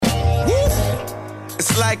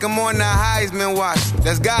It's like I'm on the Heisman watch.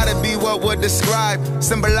 That's gotta be what would describe,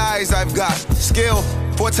 symbolize I've got skill,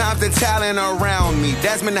 4 times the talent around me.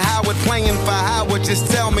 Desmond Howard playing for Howard.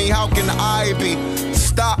 Just tell me, how can I be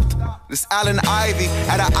stopped? This Allen Ivy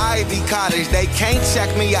at an Ivy College. They can't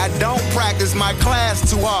check me. I don't practice my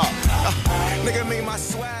class too hard. Nigga, me, my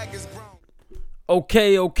swag is grown.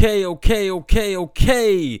 Okay.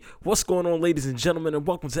 What's going on, ladies and gentlemen, and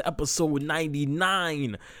welcome to episode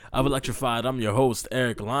 99 of Electrified. I'm your host,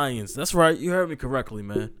 Eric Lyons. That's right, you heard me correctly,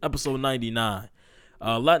 man. Episode 99.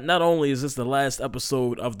 Not only is this the last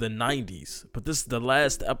episode of the 90s, but this is the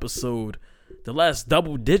last episode, the last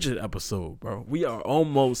double-digit episode, bro. We are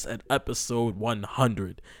almost at episode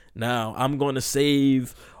 100. Now, I'm going to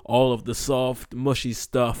save all of the soft, mushy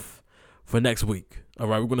stuff for next week. All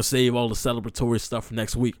right, we're going to save all the celebratory stuff for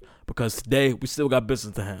next week because today we still got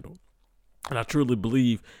business to handle. And I truly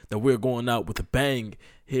believe that we're going out with a bang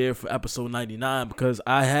here for episode 99 because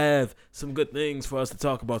I have some good things for us to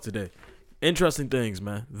talk about today. Interesting things,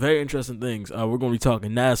 man. Very interesting things. We're going to be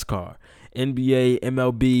talking NASCAR, NBA,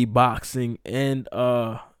 MLB, boxing, and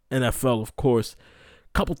NFL, of course.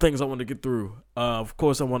 Couple things I want to get through. Of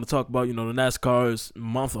course, I want to talk about, the NASCAR's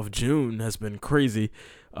month of June has been crazy.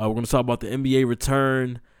 We're going to talk about the NBA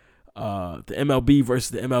return, the MLB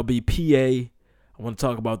versus the MLBPA. I want to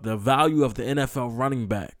talk about the value of the NFL running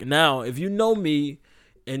back. Now, if you know me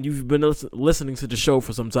and you've been listening to the show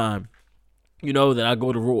for some time, you know that I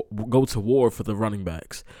go to war for the running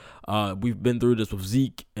backs. We've been through this with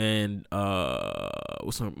Zeke and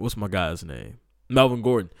what's my guy's name? Melvin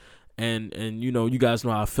Gordon. And you guys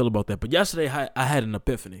know how I feel about that. But yesterday I had an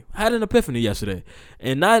epiphany. Yesterday.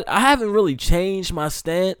 And I haven't really changed my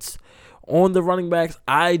stance on the running backs.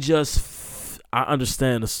 I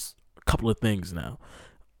understand a couple of things now.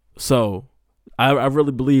 So I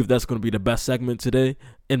really believe that's going to be the best segment today.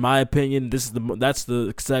 In my opinion, that's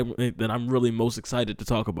the segment that I'm really most excited to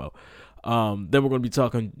talk about. Then we're going to be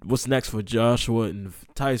talking what's next for Joshua and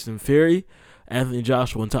Tyson Fury. Anthony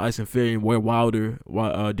Joshua and Tyson Fury, and where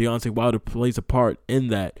Deontay Wilder plays a part in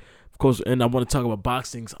that. Of course, and I want to talk about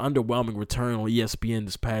boxing's underwhelming return on ESPN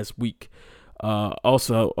this past week.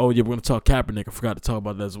 Also, we're going to talk Kaepernick. I forgot to talk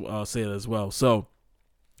about that, say it as well. So,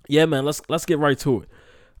 yeah, man, let's get right to it.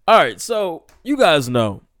 All right, so you guys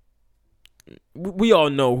know, we all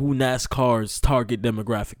know who NASCAR's target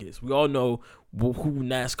demographic is. We all know who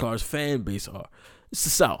NASCAR's fan base are. It's the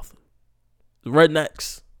South, the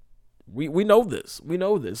rednecks. We know this.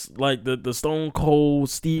 Like the Stone Cold,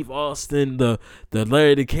 Steve Austin, the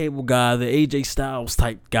Larry the Cable Guy, the AJ Styles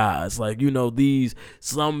type guys. Like, these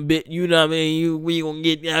some bit, we gonna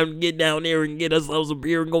get down there and get ourselves a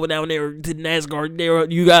beer and go down there to NASCAR.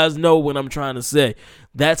 There, you guys know what I'm trying to say.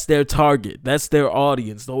 That's their target. That's their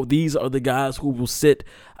audience. So these are the guys who will sit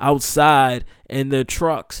outside in their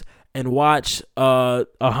trucks and watch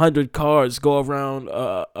 100 cars go around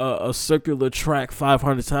a circular track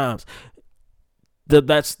 500 times.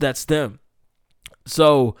 That's them.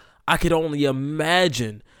 So I could only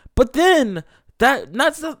imagine. But then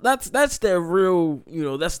that's their real,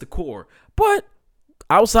 that's the core. But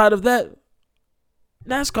outside of that,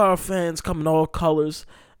 NASCAR fans come in all colors,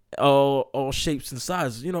 all shapes and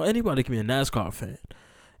sizes. Anybody can be a NASCAR fan.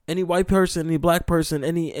 Any white person, any black person,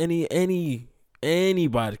 anybody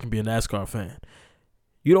can be a NASCAR fan.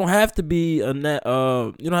 You don't have to be a redneck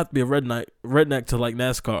to like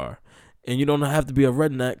NASCAR, and you don't have to be a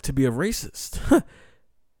redneck to be a racist. You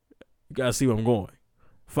gotta see where I'm going.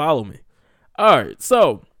 Follow me. All right,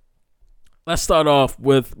 so let's start off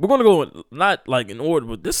with, we're gonna go not like in order,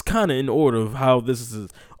 but this kind of in order of how this is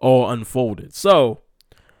all unfolded. So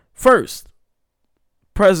first,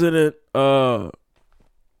 President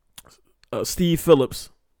Steve Phillips,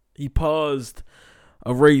 he paused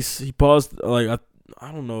a race. He paused, I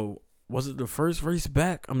don't know, was it the first race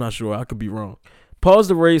back? I'm not sure. I could be wrong. Paused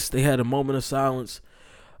the race. They had a moment of silence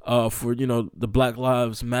for, the Black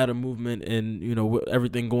Lives Matter movement and,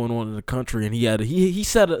 everything going on in the country. And he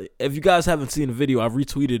said, if you guys haven't seen the video, I've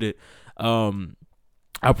retweeted it. I'll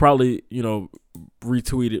probably,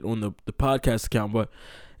 retweet it on the podcast account. But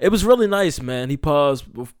it was really nice, man. He paused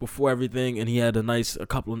before everything, and he had a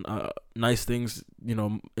couple of nice things,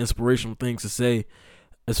 inspirational things to say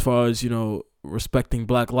as far as, respecting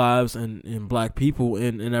Black lives and Black people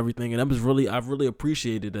and everything. And I really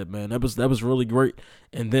appreciated that, man. That was really great.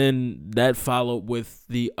 And then that followed with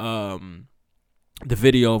the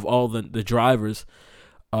video of all the drivers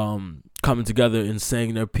coming together and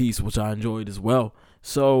saying their piece, which I enjoyed as well.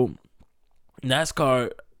 So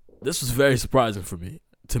NASCAR, this was very surprising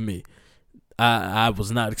to me. I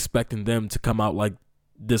was not expecting them to come out like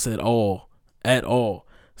this at all.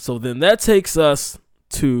 So then that takes us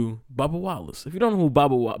to Bubba Wallace. If you don't know who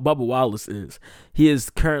Bubba Wallace is, he is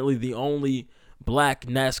currently the only black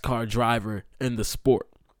NASCAR driver in the sport.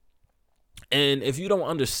 And if you don't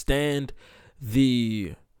understand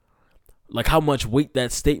how much weight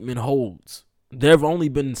that statement holds, there have only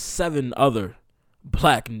been 7 other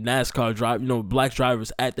black NASCAR black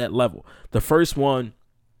drivers at that level. The first one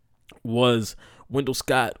was Wendell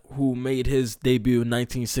Scott, who made his debut in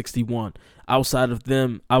 1961. Outside of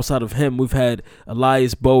him, we've had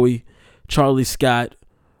Elias Bowie, Charlie Scott,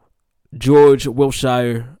 George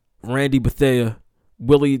Wilshire, Randy Bethea,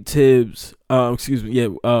 Willie Tibbs,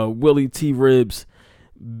 Willie T. Ribbs,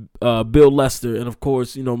 Bill Lester, and of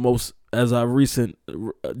course, most, as I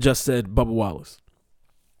just said, Bubba Wallace.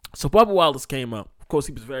 So Bubba Wallace came up. Of course,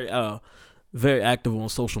 he was very active on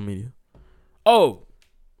social media. Oh,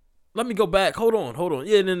 let me go back. Hold on.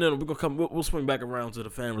 Yeah, no. We're gonna come. We'll swing back around to the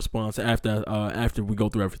fan response after we go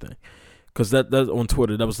through everything, because that on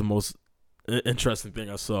Twitter, that was the most interesting thing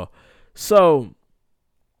I saw. So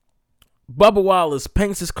Bubba Wallace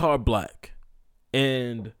paints his car black,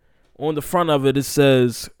 and on the front of it, it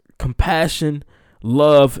says compassion,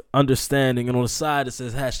 love, understanding, and on the side it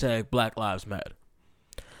says #Black Lives Matter.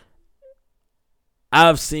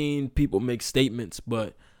 I've seen people make statements,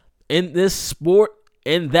 but in this sport,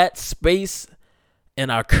 in that space, in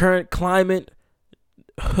our current climate,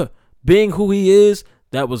 being who he is,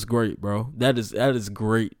 that was great, bro. That is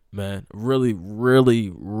great, man. Really, really,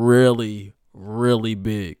 really, really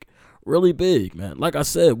big. Really big, man. Like I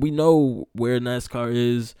said, we know where NASCAR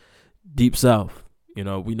is, deep south. We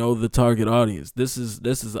know the target audience. This is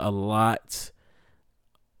a lot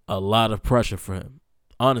of pressure for him.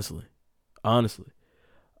 Honestly.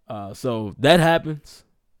 So that happens.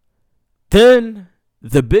 Then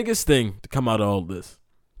the biggest thing to come out of all this,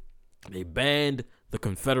 they banned the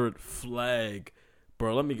Confederate flag.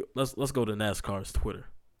 Bro, let's go to NASCAR's Twitter,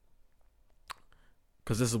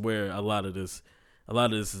 because this is where a lot of this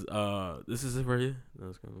is. This is it right here.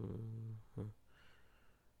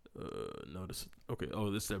 No, this okay.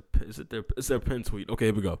 Oh, is their pin tweet? Okay,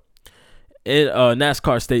 here we go. In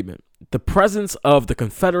NASCAR statement, the presence of the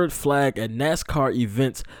Confederate flag at NASCAR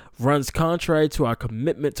events runs contrary to our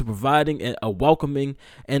commitment to providing a welcoming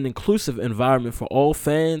and inclusive environment for all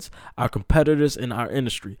fans, our competitors, and our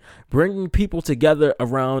industry. Bringing people together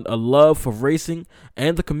around a love for racing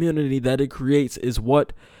and the community that it creates is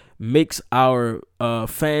what makes our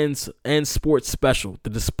fans and sports special. The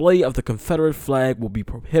display of the Confederate flag will be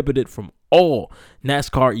prohibited from all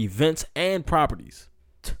NASCAR events and properties.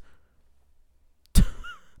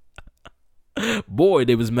 Boy,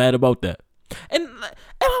 they was mad about that, and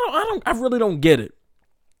I really don't get it.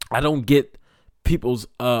 I don't get people's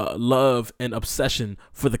love and obsession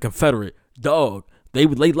for the Confederate dog. They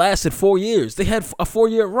lasted 4 years. They had a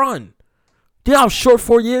 4-year run. Do you know how short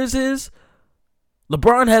 4 years is?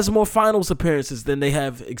 LeBron has more finals appearances than they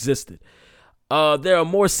have existed. There are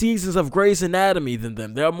more seasons of Grey's Anatomy than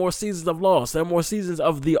them. There are more seasons of Lost. There are more seasons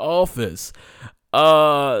of The Office.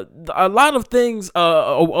 A lot of things.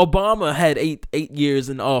 Obama had eight years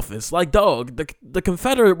in office. Like, dog, the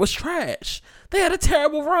Confederate was trash. They had a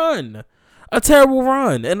terrible run, and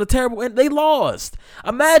they lost.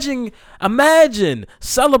 Imagine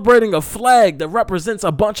celebrating a flag that represents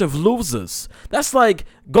a bunch of losers. That's like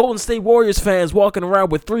Golden State Warriors fans walking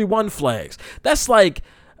around with 3-1 flags. That's like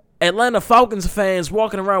Atlanta Falcons fans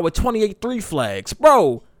walking around with 28-3 flags.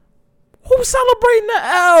 Bro, who's celebrating the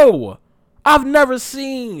L? I've never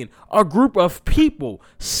seen a group of people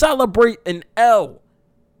celebrate an L.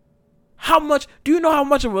 Do you know how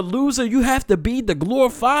much of a loser you have to be to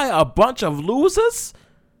glorify a bunch of losers?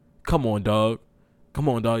 Come on, dog.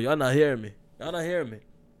 Y'all not hearing me. I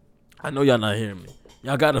know y'all not hearing me.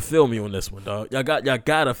 Y'all gotta feel me on this one, dog. Y'all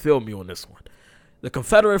gotta feel me on this one. The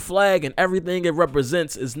Confederate flag and everything it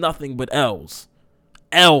represents is nothing but L's.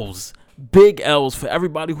 L's. Big L's for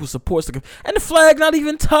everybody who supports and the flag not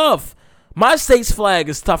even tough. My state's flag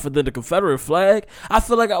is tougher than the Confederate flag. I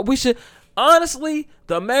feel like we should, honestly,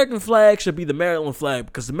 the American flag should be the Maryland flag,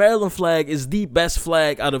 because the Maryland flag is the best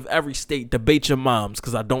flag out of every state. Debate your moms,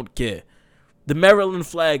 because I don't care. The Maryland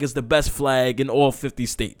flag is the best flag in all 50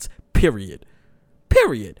 states. Period.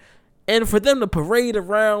 And for them to parade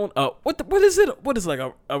around, what is it? What is I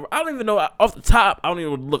don't even know off the top. I don't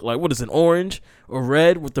even know what it look like. What is it? Orange or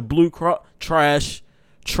red with the blue cross? Trash.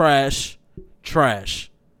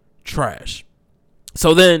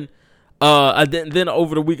 So then, then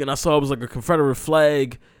over the weekend I saw it was like a Confederate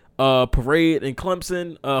flag parade in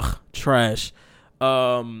Clemson. Trash.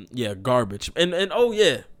 Yeah, garbage. And oh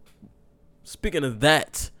yeah, speaking of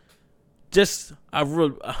that, I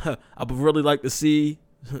would really like to see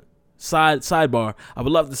Sidebar. I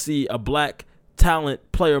would love to see a black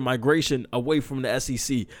talent player migration away from the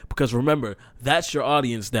SEC, because remember, that's your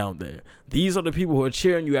audience down there. These are the people who are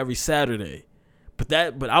cheering you every Saturday.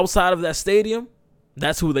 But outside of that stadium,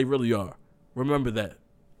 that's who they really are. Remember that.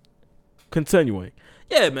 Continuing.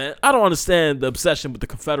 Yeah, man, I don't understand the obsession with the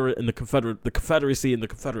Confederate and the Confederacy and the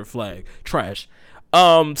Confederate flag. Trash.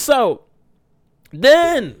 So they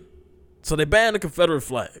banned the Confederate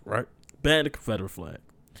flag, right? Banned the Confederate flag.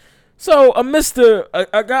 So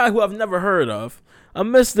a guy who I've never heard of,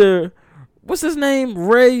 what's his name?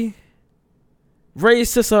 Ray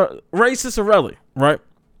Ciccarelli, right?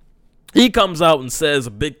 He comes out and says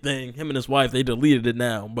a big thing. Him and his wife, they deleted it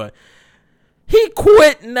now, but he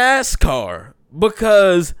quit NASCAR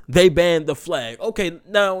because they banned the flag. Okay,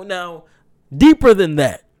 now, deeper than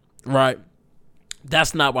that, right?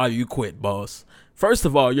 That's not why you quit, boss. First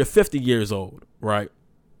of all, you're 50 years old, right?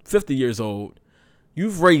 50 years old.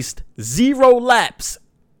 You've raced 0 laps,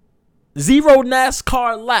 0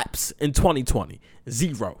 NASCAR laps in 2020.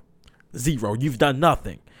 Zero. You've done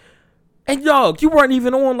nothing. And dog, you weren't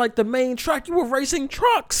even on like the main track. You were racing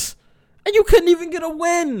trucks. And you couldn't even get a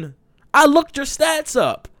win. I looked your stats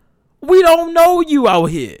up. We don't know you out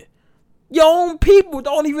here. Your own people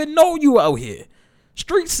don't even know you out here.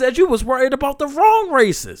 Street said you was worried about the wrong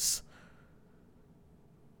races.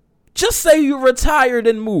 Just say you retired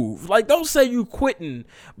and moved. Like, don't say you quitting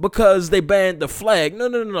because they banned the flag.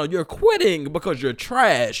 No. You're quitting because you're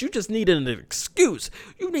trash. You just needed an excuse.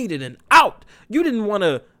 You needed an out. You didn't want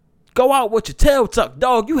to go out with your tail tucked,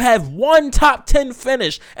 dog. You have one top 10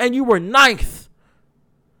 finish and you were 9th.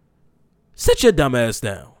 Sit your dumb ass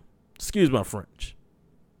down. Excuse my French.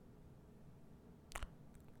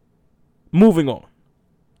 Moving on.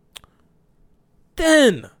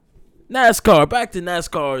 Then NASCAR, back to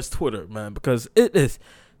NASCAR's Twitter, man, because it is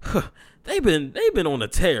they've been on a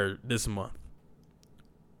tear this month.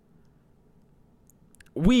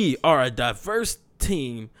 We are a diverse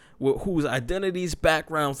team whose identities,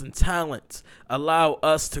 backgrounds, and talents allow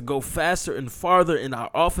us to go faster and farther in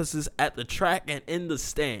our offices, at the track, and in the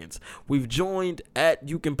stands. We've joined at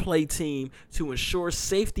You Can Play team to ensure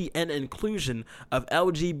safety and inclusion of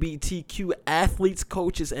LGBTQ athletes,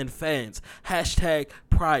 coaches, and fans. Hashtag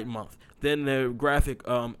Pride Month. Then the graphic,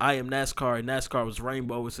 I am NASCAR, and NASCAR was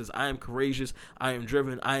rainbow. It says, I am courageous, I am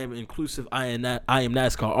driven, I am inclusive, I am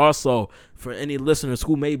NASCAR. Also, for any listeners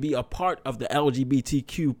who may be a part of the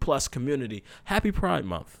LGBTQ plus community, happy Pride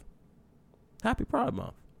Month. Happy Pride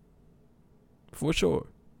Month. For sure.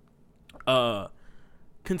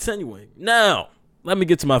 Continuing. Now, let me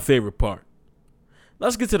get to my favorite part.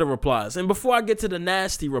 Let's get to the replies. And before I get to the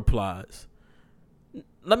nasty replies,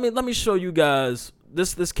 let me show you guys.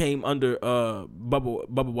 This came under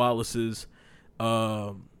Bubba Wallace's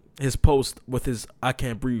his post with his I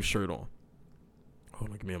Can't Breathe shirt on.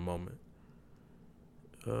 Hold on, give me a moment.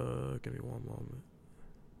 Give me one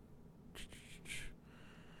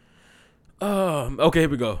moment. Okay, here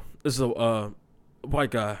we go. This is a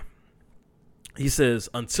white guy. He says,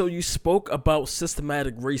 until you spoke about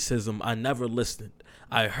systematic racism, I never listened.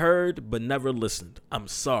 I heard but never listened. I'm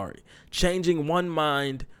sorry. Changing one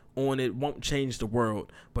mind on it won't change the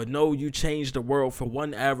world, but no, you changed the world for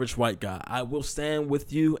one average white guy. I will stand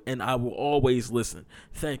with you and I will always listen.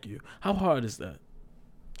 Thank you. How hard is that?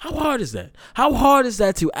 How hard is that? How hard is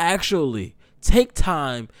that to actually take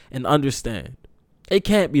time and understand? It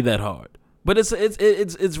can't be that hard, but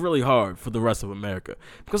it's really hard for the rest of America,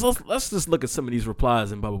 because let's just look at some of these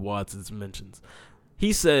replies in Bubba Watson's mentions.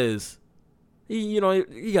 He says, he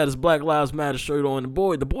got his Black Lives Matter shirt on. The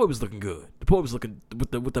boy was looking good. The boy was looking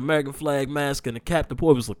with the American flag mask and the cap. The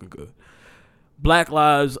boy was looking good. Black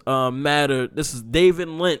Lives Matter. This is David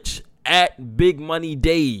Lynch at Big Money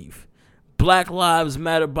Dave. Black Lives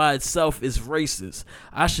Matter by itself is racist.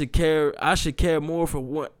 I should care more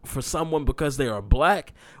for someone because they are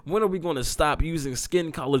black. When are we going to stop using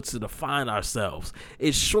skin color to define ourselves?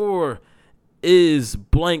 It sure is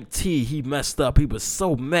blank T. He messed up. He was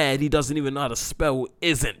so mad he doesn't even know how to spell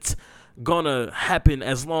isn't gonna happen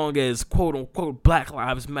as long as quote unquote Black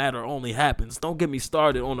Lives Matter only happens. Don't get me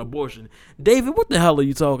started on abortion. David, what the hell are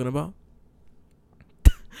you talking about?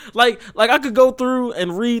 like I could go through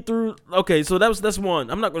and read through. Okay, so that's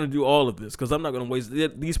one. I'm not gonna do all of this because I'm not gonna waste.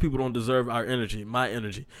 These people don't deserve our energy, my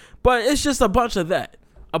energy. But it's just a bunch of that.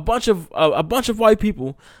 A bunch of white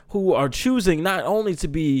people who are choosing not only to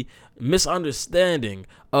be misunderstanding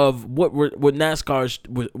of what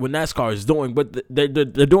NASCAR is doing, but they're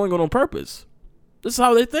doing it on purpose. This is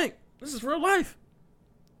how they think. This is real life.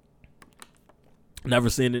 Never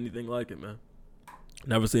seen anything like it, man.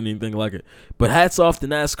 Never seen anything like it. But hats off to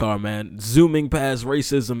NASCAR, man. Zooming past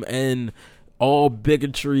racism and all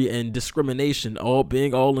bigotry and discrimination, all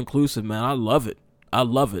being all inclusive, man. I love it. I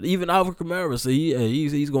love it. Even Alvin Kamara, so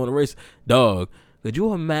he's going to race. Dog, could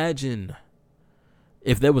you imagine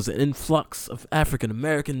if there was an influx of African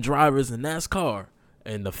American drivers in NASCAR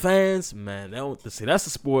and the fans? Man, that's a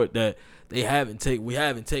sport that we haven't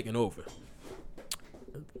taken over.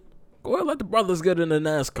 Go ahead, let the brothers get into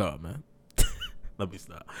NASCAR, man. Let me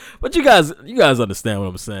stop. But you guys understand what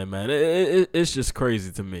I'm saying, man. It's just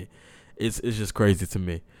crazy to me. It's just crazy to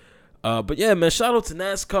me. But yeah, man, shout out to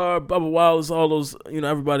NASCAR, Bubba Wallace, all those,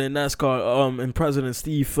 everybody in NASCAR, and President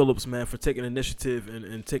Steve Phillips, man, for taking initiative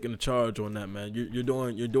and taking the charge on that, man.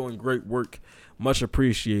 You're doing great work. Much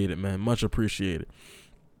appreciated, man. Much appreciated.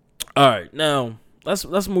 All right, now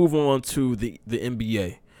let's move on to the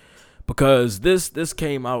NBA. Because this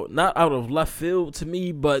came out not out of left field to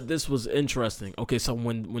me, but this was interesting. Okay, so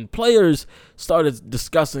when players started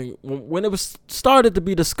discussing, when it was started to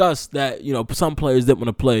be discussed that some players didn't want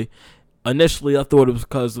to play, initially I thought it was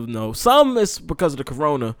because of some it's because of the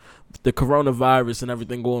coronavirus and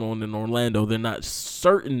everything going on in Orlando. They're not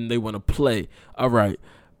certain they want to play. All right,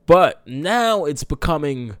 but now it's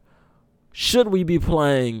becoming, should we be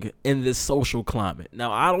playing in this social climate?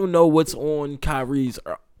 Now I don't know what's on Kyrie's.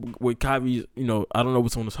 With Kyrie, I don't know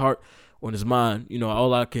what's on his heart, on his mind.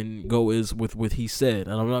 All I can go is with what he said,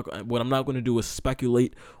 and what I'm not going to do is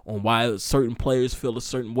speculate on why certain players feel a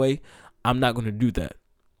certain way. I'm not going to do that.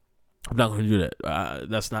 I'm not going to do that.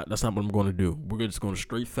 That's not what I'm going to do. We're just going to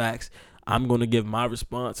straight facts. I'm going to give my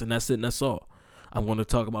response, and that's it. And that's all. I'm going to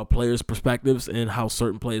talk about players' perspectives and how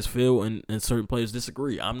certain players feel and certain players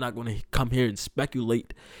disagree. I'm not going to come here and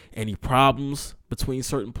speculate any problems between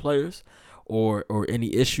certain players. Or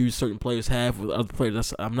any issues certain players have with other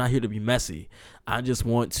players. I'm not here to be messy. I just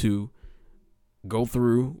want to go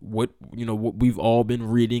through what we've all been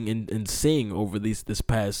reading and seeing over this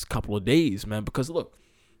past couple of days, man. Because look,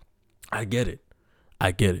 I get it.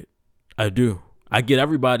 I do. I get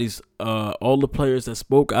everybody's all the players that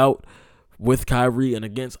spoke out with Kyrie and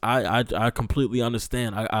against. I completely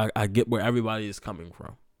understand. I get where everybody is coming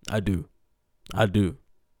from. I do.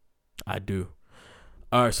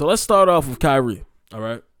 All right, so let's start off with Kyrie. All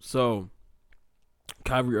right, so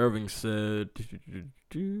Kyrie Irving said,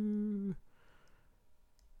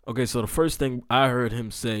 okay, so the first thing I heard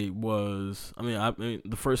him say was,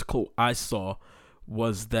 the first quote I saw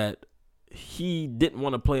was that he didn't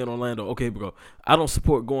want to play in Orlando. Okay, bro, I don't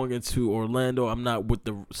support going into Orlando. I'm not with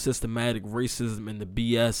the systematic racism and the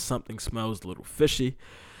BS. Something smells a little fishy.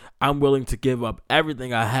 I'm willing to give up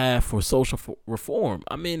everything I have for social reform.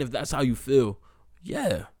 If that's how you feel.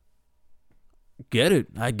 Yeah, I get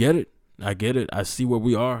it. I see where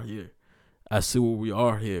we are here.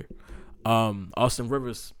 Austin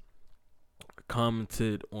Rivers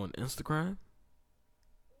commented on Instagram,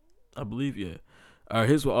 I believe, yeah. All right,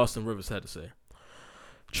 here's what Austin Rivers had to say.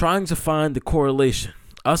 Trying to find the correlation.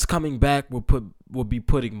 Us coming back will be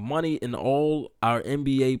putting money in all our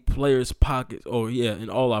NBA players' pockets. Oh yeah,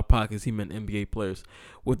 in all our pockets. He meant NBA players.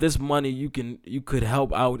 With this money, you could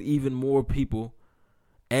help out even more people.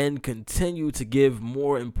 And continue to give,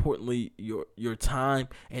 more importantly, your time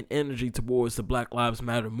and energy towards the Black Lives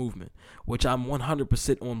Matter movement, which I'm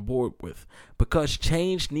 100% on board with, because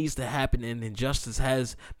change needs to happen and injustice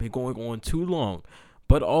has been going on too long.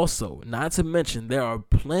 But also, not to mention, there are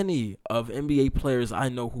plenty of NBA players I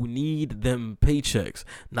know who need them paychecks.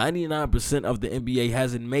 99% of the NBA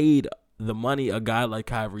hasn't made the money a guy like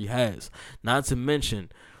Kyrie has. Not to mention,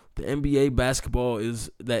 NBA basketball is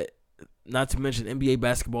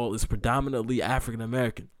predominantly African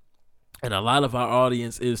American. And a lot of our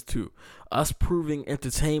audience is too. Us proving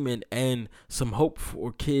entertainment and some hope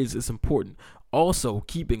for kids is important. Also,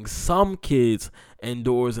 keeping some kids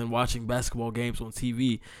indoors and watching basketball games on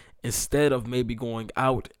TV instead of maybe going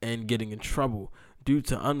out and getting in trouble due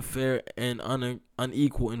to unfair and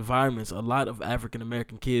unequal environments a lot of African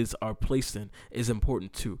American kids are placed in is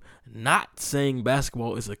important too. Not saying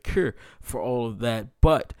basketball is a cure for all of that,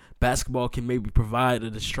 but basketball can maybe provide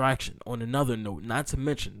a distraction. On another note, not to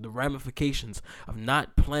mention the ramifications of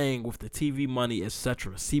not playing with the TV money,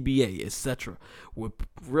 etc., CBA, etc., would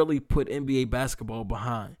really put NBA basketball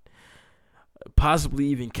behind. Possibly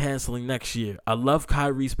even canceling next year. I love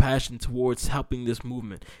Kyrie's passion towards helping this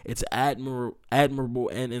movement. It's admirable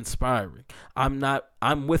and inspiring.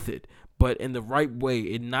 I'm with it, but in the right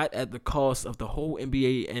way and not at the cost of the whole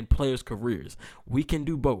NBA and players' careers. We can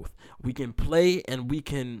do both. We can play and we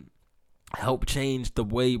can help change the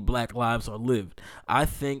way Black lives are lived. I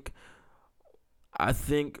think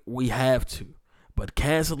we have to. But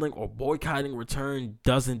canceling or boycotting return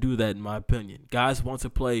doesn't do that, in my opinion. Guys want to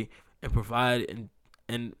play and provide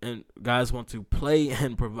and guys want to play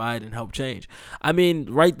and provide and help change. I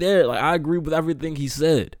mean, right there, like, I agree with everything he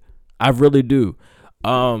said. I really do.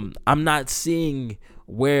 I'm not seeing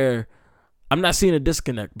a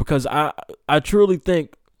disconnect, because I truly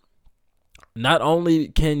think not only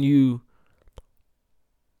can you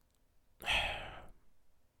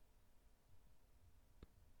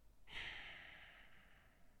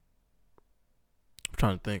I'm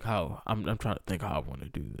trying to think how I want to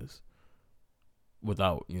do this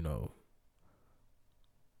without,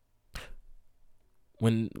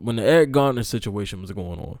 when the Eric Garner situation was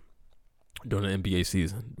going on during the NBA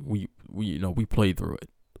season, we played through it,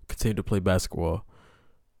 continued to play basketball.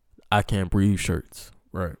 I Can't Breathe shirts,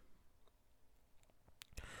 right?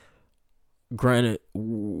 Granted,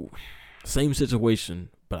 same situation,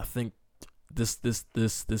 but I think this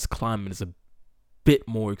climate is a bit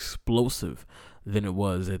more explosive than it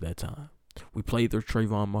was at that time. We played through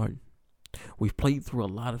Trayvon Martin. We've played through a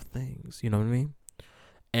lot of things, you know what I mean?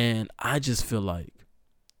 And I just feel like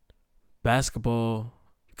basketball,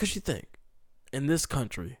 because you think, in this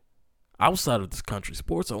country, outside of this country,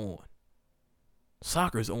 sports are on.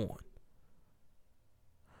 Soccer's on.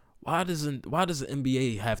 Why does the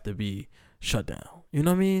NBA have to be shut down? You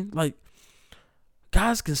know what I mean? Like,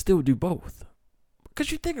 guys can still do both.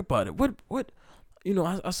 Because you think about it. What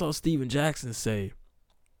I saw Steven Jackson say,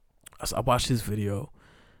 I watched his video,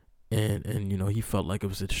 and he felt like it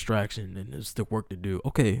was a distraction and there's still work to do.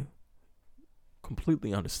 Okay,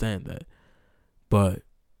 completely understand that. But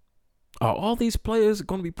are all these players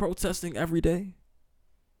going to be protesting every day?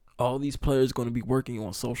 All these players going to be working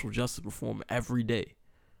on social justice reform every day?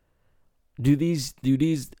 Do these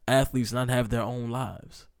athletes not have their own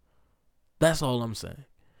lives? That's all I'm saying.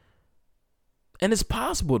 And it's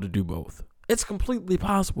possible to do both. It's completely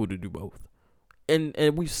possible to do both. And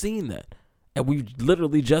we've seen that. And we've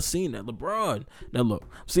literally just seen that. LeBron. Now look,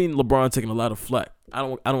 I've seen LeBron taking a lot of flack. I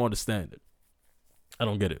don't understand it. I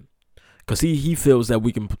don't get it. Because he feels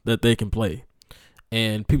that they can play.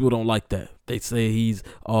 And people don't like that. They say he's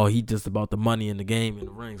just about the money in the game and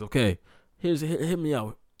the rings. Okay. Hear me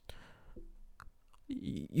out.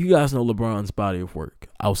 You guys know LeBron's body of work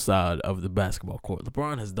outside of the basketball court.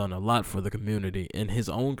 LeBron has done a lot for the community and his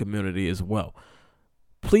own community as well.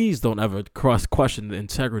 Please don't ever question the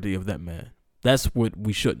integrity of that man. That's what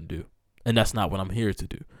we shouldn't do. And that's not what I'm here to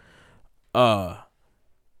do.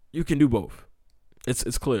 You can do both.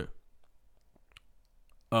 It's clear.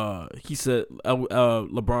 He said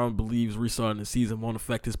LeBron believes restarting the season won't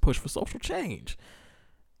affect his push for social change.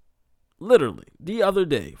 Literally, the other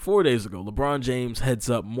day, 4 days ago, LeBron James heads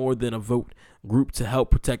up More Than a Vote group to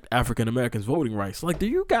help protect African Americans' voting rights. Like, do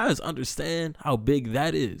you guys understand how big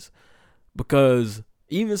that is? Because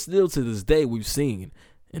even still to this day, we've seen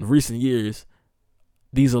in recent years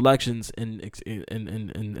these elections in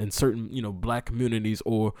certain black communities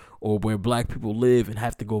or where black people live and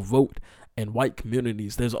have to go vote. In white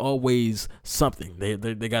communities, there's always something. They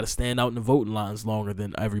got to stand out in the voting lines longer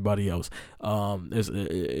than everybody else.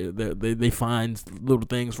 They find little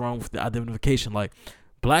things wrong with the identification. Like,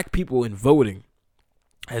 black people in voting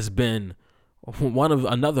has been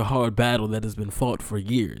another hard battle that has been fought for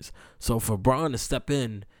years. So for Braun to step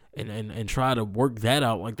in and try to work that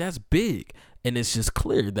out, like, that's big. And it's just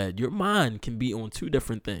clear that your mind can be on two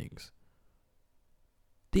different things.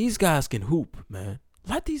 These guys can hoop, man.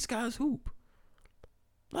 Let these guys hoop.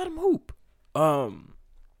 Let them hoop. A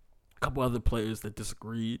couple other players that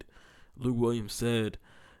disagreed. Lou Williams said,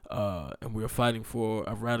 and we're fighting for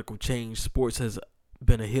a radical change. Sports has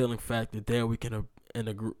been a healing factor. There we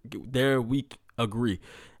agree.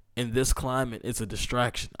 In this climate, it's a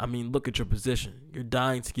distraction. I mean, look at your position. You're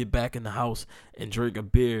dying to get back in the house and drink a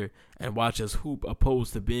beer and watch us hoop,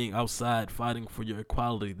 opposed to being outside fighting for your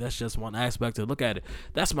equality. That's just one aspect to look at it.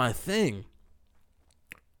 That's my thing.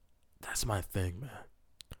 That's my thing, man.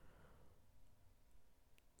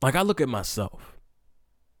 Like, I look at myself.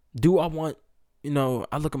 Do I want,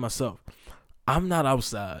 I look at myself. I'm not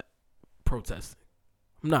outside protesting.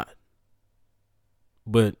 I'm not.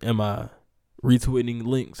 But am I retweeting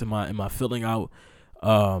links? Am I filling out,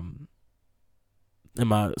 am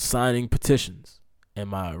I signing petitions?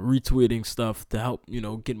 Am I retweeting stuff to help,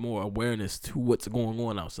 get more awareness to what's going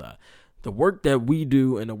on outside? The work that we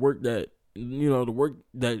do and the work that, the work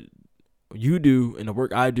that you do and the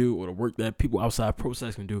work I do or the work that people outside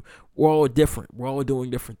protesting do, we're all different. We're all doing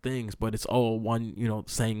different things, but it's all one,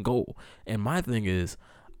 same goal. And my thing is,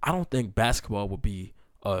 I don't think basketball would be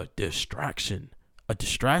a distraction. A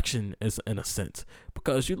distraction is in a sense,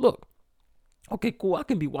 because you look, okay, cool, I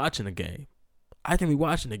can be watching a game. I can be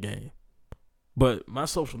watching the game, but my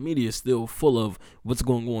social media is still full of what's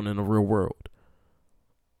going on in the real world.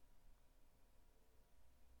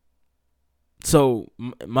 So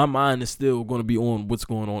my mind is still going to be on what's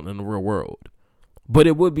going on in the real world. But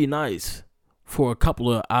it would be nice for a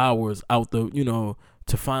couple of hours out the,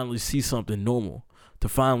 to finally see something normal, to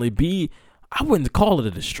finally be, I wouldn't call it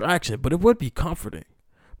a distraction, but it would be comforting,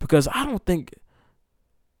 because I don't think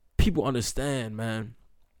people understand, man,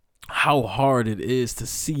 how hard it is to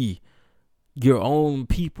see your own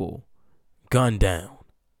people gunned down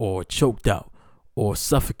or choked out or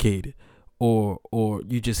suffocated, or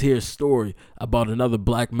you just hear a story about another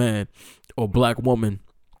black man or black woman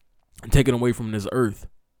taken away from this earth.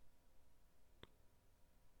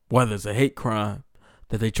 Whether it's a hate crime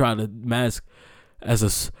that they try to mask as a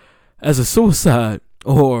suicide,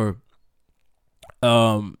 or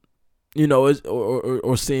or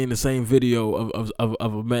seeing the same video of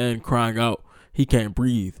a man crying out he can't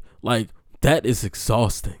breathe. Like, that is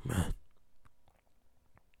exhausting, man.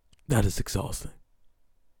 That is exhausting.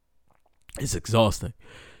 It's exhausting.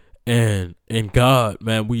 And God,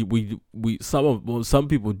 man, we some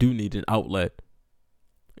people do need an outlet.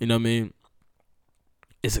 You know what I mean?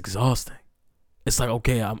 It's exhausting. It's like,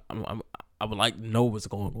 okay, I would like to know what's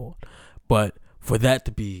going on, but for that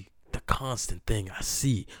to be the constant thing I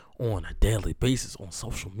see on a daily basis on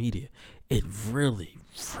social media, it really,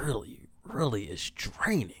 really, really is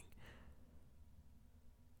draining.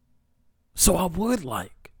 So I would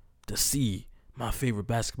like to see my favorite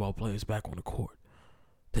basketball players back on the court,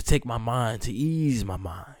 to take my mind, to ease my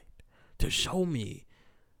mind, to show me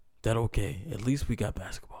that, okay, at least we got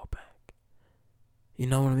basketball back. You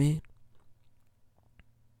know what I mean?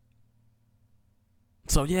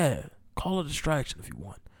 So yeah, call it a distraction if you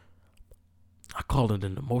want. I call it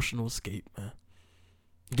an emotional escape, man.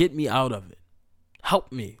 Get me out of it.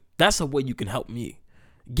 Help me. That's a way you can help me.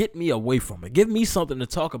 Get me away from it. Give me something to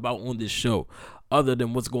talk about on this show other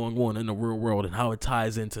than what's going on in the real world and how it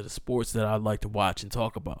ties into the sports that I like to watch and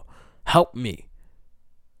talk about. Help me.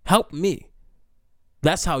 Help me.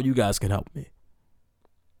 That's how you guys can help me.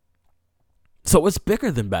 So it's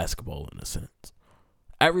bigger than basketball in a sense.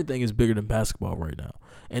 Everything is bigger than basketball right now.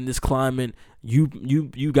 In this climate, you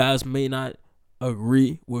guys may not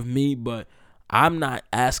agree with me, but I'm not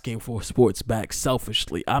asking for sports back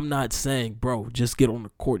selfishly. I'm not saying, bro, just get on the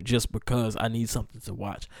court just because I need something to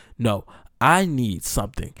watch. No, I need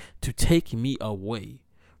something to take me away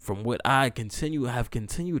from what I have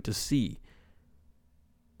continued to see.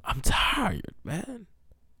 I'm tired, man.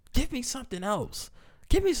 Give me something else.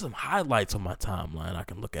 Give me some highlights on my timeline I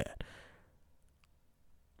can look at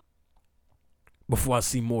before I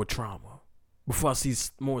see more trauma, before I see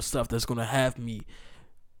more stuff that's going to have me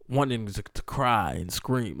wanting to cry and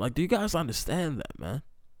scream. Like, do you guys understand that, man?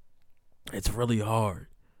 It's really hard.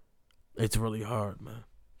 It's really hard, man.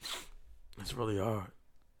 It's really hard.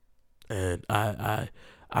 And I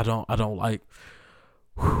don't like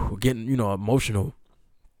getting, emotional.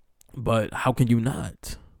 But how can you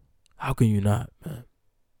not? How can you not, man?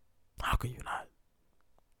 How can you not?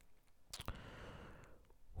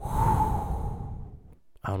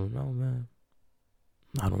 I don't know, man.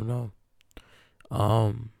 I don't know.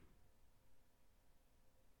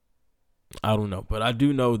 I don't know, but I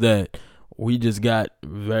do know that we just got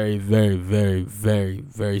very, very, very, very,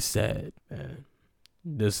 very sad, man.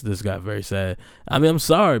 This got very sad. I mean, I'm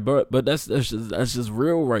sorry, but that's just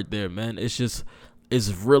real right there, man. It's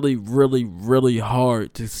really, really, really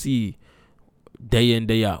hard to see day in,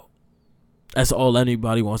 day out. That's all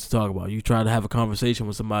anybody wants to talk about. You try to have a conversation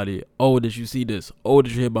with somebody. Oh, did you see this? Oh,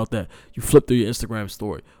 did you hear about that? You flip through your Instagram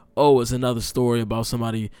story. Oh, it's another story about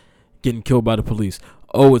somebody getting killed by the police.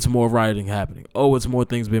 Oh, it's more rioting happening. Oh, it's more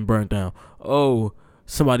things being burnt down. Oh,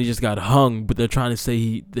 somebody just got hung, but they're trying to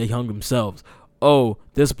say they hung themselves. Oh,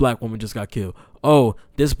 this black woman just got killed. Oh,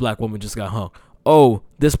 this black woman just got hung. Oh,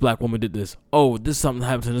 this black woman did this. Oh, this something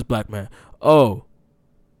happened to this black man. Oh,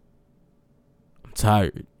 I'm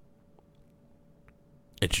tired.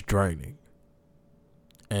 It's draining.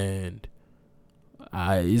 And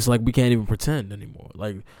it's like we can't even pretend anymore.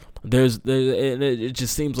 Like, it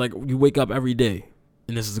just seems like you wake up every day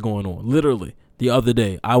and this is going on. Literally, the other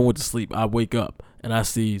day, I went to sleep. I wake up and I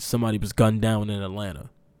see somebody was gunned down in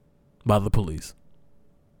Atlanta by the police.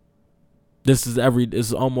 This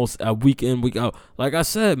is almost a week in, week out. Like I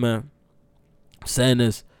said, man, I'm saying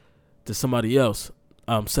this to somebody else.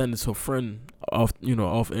 I'm saying this to a friend off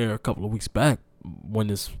air a couple of weeks back when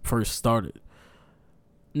this first started.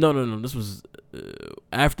 No. This was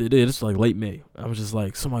after this. This was like late May. I was just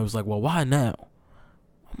like, somebody was like, well, why now?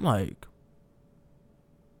 I'm like,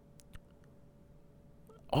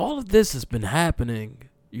 all of this has been happening.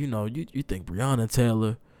 You know, you think Breonna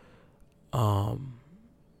Taylor, oh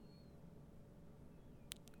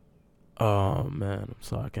man, I'm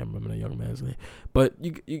sorry, I can't remember that young man's name, but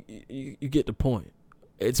you get the point.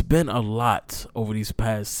 It's been a lot over these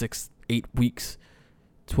past 6-8 weeks,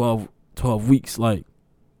 12 weeks. Like,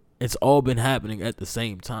 it's all been happening at the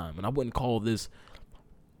same time, and I wouldn't call this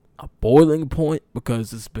a boiling point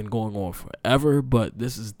because it's been going on forever, but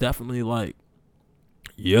this is definitely like,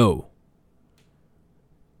 yo,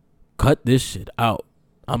 cut this shit out.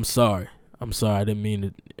 I'm sorry, I didn't mean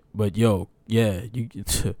it, but yo, yeah,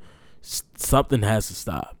 something has to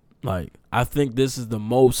stop. Like, I think this is the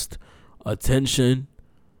most attention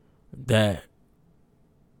that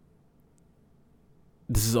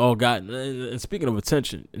this has all gotten. And speaking of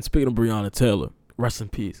attention, and speaking of Breonna Taylor, rest in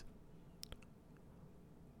peace.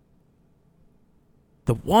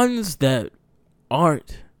 The ones that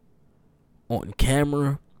aren't on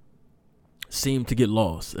camera seem to get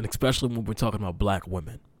lost, and especially when we're talking about black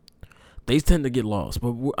women. They tend to get lost,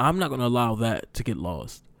 but I'm not going to allow that to get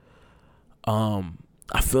lost.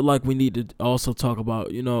 I feel like we need to also talk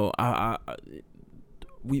about, you know, I've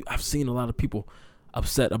seen a lot of people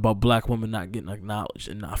upset about black women not getting acknowledged,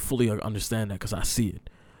 and I fully understand that because I see it.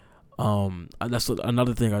 That's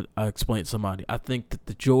another thing I explained to somebody. I think that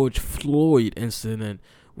the George Floyd incident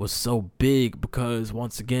was so big because,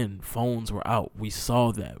 once again, phones were out. We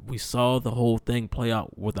saw that. We saw the whole thing play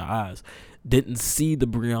out with our eyes. Didn't see the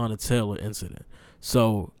Breonna Taylor incident.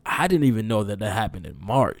 So I didn't even know that happened in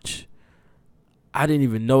March. I didn't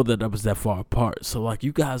even know that was that far apart. So, like,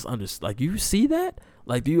 you guys like, you see that?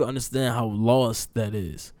 Like, do you understand how lost that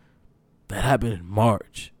is? That happened in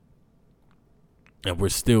March. And we're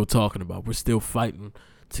still talking about, we're still fighting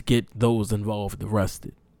to get those involved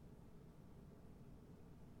arrested.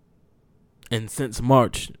 And since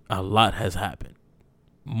March, a lot has happened.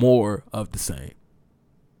 More of the same.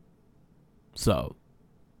 So,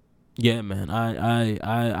 yeah, man,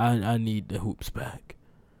 I need the hoops back.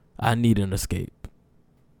 I need an escape.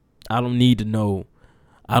 I don't need to know.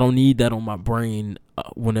 I don't need that on my brain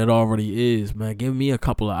when it already is, man. Give me a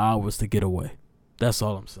couple of hours to get away. That's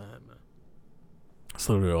all I'm saying, man. That's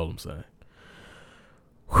literally all I'm saying.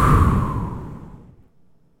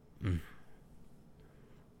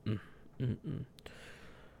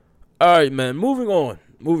 All right, man. Moving on.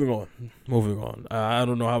 I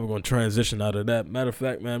don't know how we're going to transition out of that. Matter of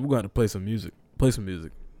fact, man, we're going to play some music.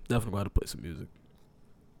 Definitely going to play some music.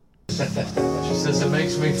 She says it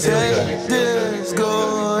makes me feel Take this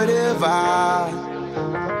good advice.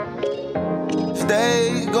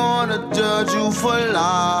 They gonna judge you for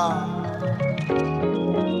life.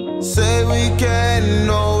 Say we can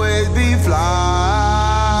always be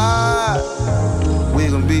fly. We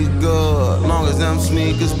gon' be good, long as them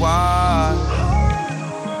sneakers wide.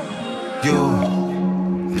 You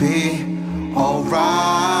be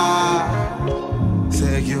alright.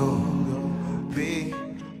 Say you be.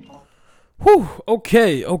 Whew,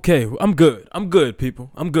 okay. I'm good,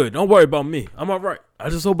 people. I'm good. Don't worry about me. I'm all right. I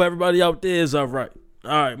just hope everybody out there is all right. All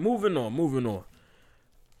right, moving on.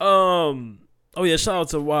 Oh yeah, shout out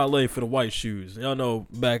to Wale for the white shoes. Y'all know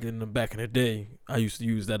back in the day, I used to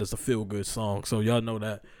use that as a feel good song. So y'all know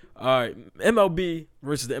that. All right, MLB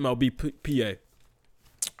versus the MLB PA.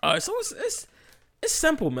 All right, so it's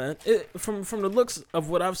simple, man. From the looks of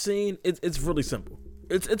what I've seen, it's really simple.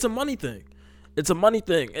 It's a money thing. It's a money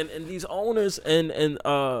thing, and these owners and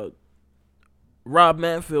Rob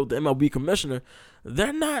Manfred, the MLB commissioner,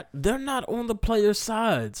 they're not on the players'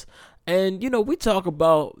 sides. And you know, we talk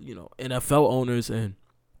about, you know, NFL owners and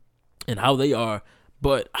how they are,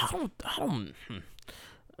 but I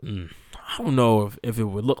don't know if it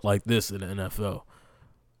would look like this in the NFL.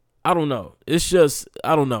 I don't know. It's just,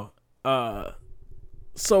 I don't know.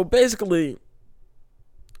 So basically,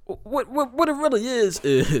 what it really is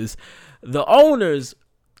the owners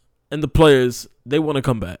and the players, they want to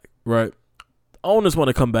come back, right? Owners want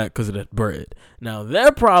to come back because of that bread. Now,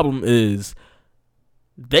 their problem is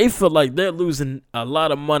they feel like they're losing a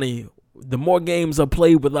lot of money. The more games are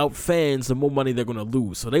played without fans, the more money they're going to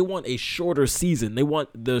lose. So they want a shorter season. They want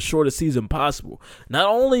the shortest season possible. Not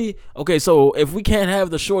only, okay, so if we can't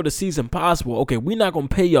have the shortest season possible, okay, we're not going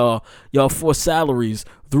to pay y'all for salaries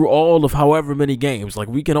through all of however many games. Like,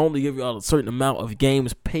 we can only give y'all a certain amount of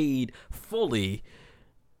games paid fully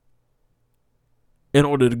in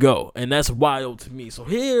order to go. And that's wild to me. So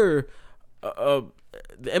here, the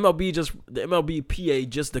MLB PA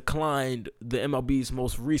just declined the MLB's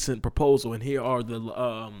most recent proposal, and here are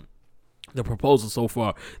the proposals so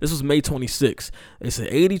far. This was May 26th. They said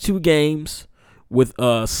 82 games with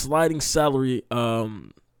a sliding salary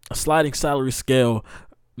scale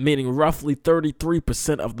meaning roughly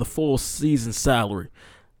 33% of the full season salary.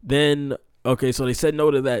 Then, okay, so they said no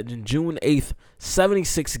to that. In June 8th,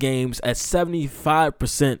 76 games at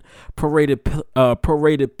 75%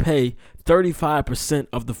 prorated pay, 35%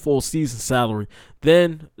 of the full season salary.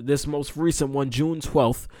 Then this most recent one, June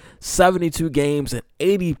 12th, 72 games at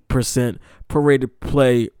 80% prorated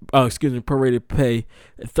pay,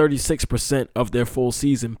 36% of their full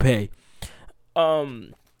season pay.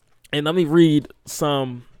 And let me read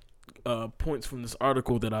some points from this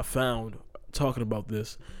article that I found talking about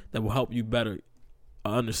this that will help you better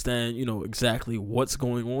understand, exactly what's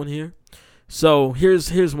going on here. So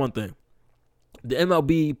here's one thing. The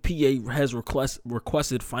MLBPA has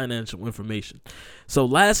requested financial information. So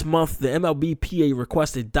last month, the MLBPA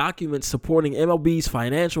requested documents supporting MLB's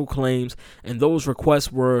financial claims, and those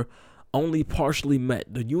requests were only partially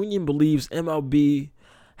met. The union believes MLB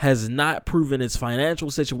has not proven its financial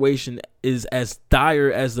situation is as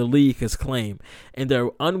dire as the league has claimed, and they're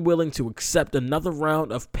unwilling to accept another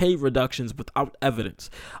round of pay reductions without evidence.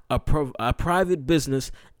 A private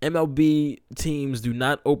business, MLB teams do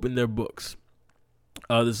not open their books.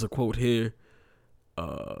 This is a quote here.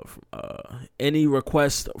 Any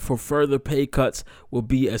request for further pay cuts will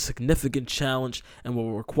be a significant challenge and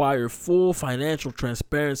will require full financial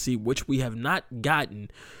transparency, which we have not gotten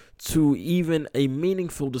to even a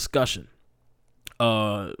meaningful discussion.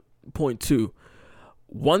 Point 2.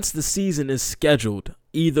 Once the season is scheduled,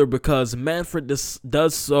 either because Manfred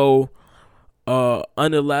does so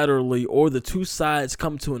unilaterally or the two sides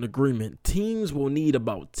come to an agreement, teams will need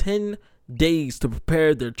about 10 days to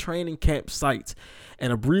prepare their training camp sites.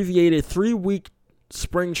 An abbreviated 3-week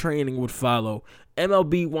spring training would follow.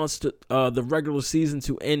 MLB wants the regular season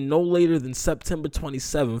to end no later than September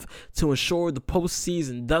 27th to ensure the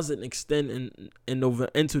postseason doesn't extend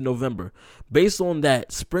into November. Based on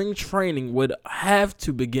that, spring training would have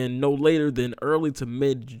to begin no later than early to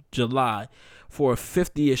mid-July for a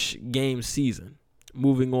 50-ish game season.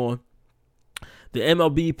 Moving on. The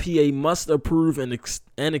MLBPA must approve an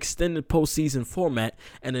extended postseason format,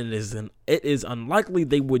 and it is unlikely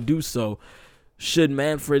they would do so should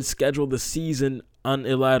Manfred schedule the season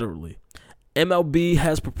unilaterally. MLB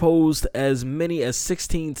has proposed as many as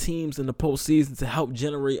 16 teams in the postseason to help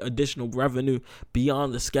generate additional revenue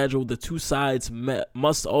beyond the schedule. The two sides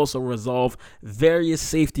must also resolve various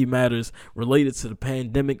safety matters related to the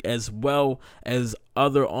pandemic, as well as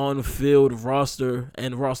other on-field roster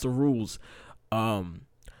rules. The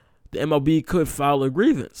MLB could file a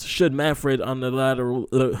grievance should Manfred unilaterally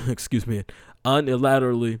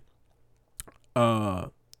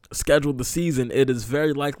schedule the season. It is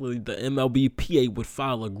very likely the MLBPA would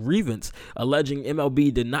file a grievance alleging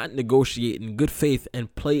MLB did not negotiate in good faith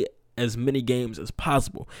and play as many games as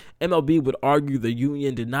possible. MLB would argue the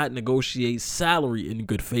union did not negotiate salary in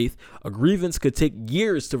good faith. A grievance could take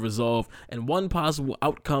years to resolve, and one possible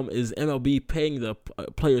outcome is MLB paying the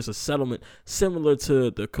players a settlement similar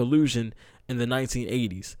to the collusion in the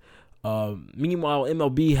 1980s. Meanwhile,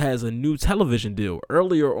 MLB has a new television deal.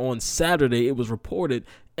 Earlier on Saturday, it was reported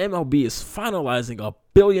MLB is finalizing a $1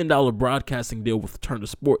 billion broadcasting deal with Turner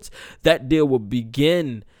Sports. That deal will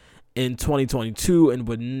begin in 2022 and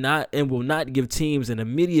will not give teams an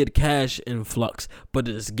immediate cash influx, but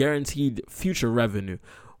it is guaranteed future revenue,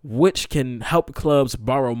 which can help clubs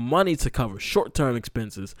borrow money to cover short-term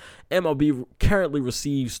expenses. MLB currently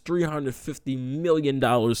receives $350 million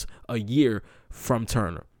a year from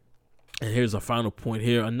Turner. And here's a final point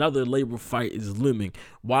here. Another labor fight is looming.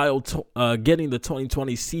 While getting the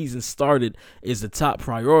 2020 season started is the top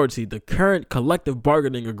priority, the current collective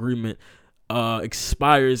bargaining agreement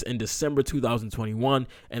expires in December 2021,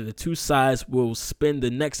 and the two sides will spend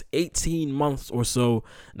the next 18 months or so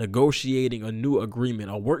negotiating a new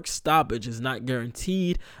agreement. A work stoppage is not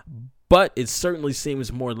guaranteed, but it certainly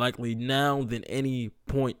seems more likely now than any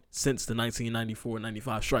point since the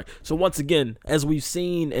 1994-95 strike. So once again, as we've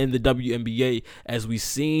seen in the WNBA, as we've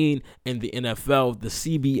seen in the NFL, the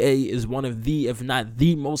CBA is one of the, if not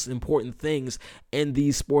the most important things in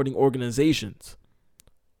these sporting organizations.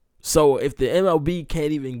 So if the MLB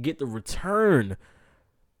can't even get the return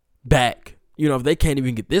back, if they can't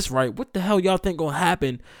even get this right, what the hell y'all think gonna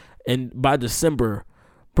happen? And by December,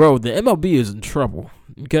 bro, the MLB is in trouble.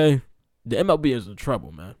 Okay, the MLB is in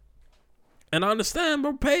trouble, man. And I understand,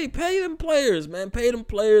 bro. Pay them players, man. Pay them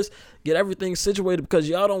players. Get everything situated because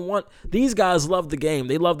y'all don't want. These guys love the game.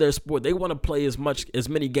 They love their sport. They want to play as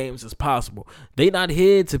many games as possible. They not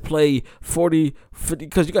here to play 40, 50.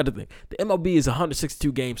 Because you got to think the MLB is a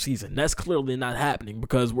 162 game season. That's clearly not happening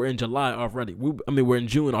because we're in July already. We're in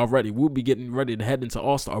June already. We'll be getting ready to head into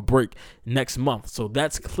All-Star break next month. So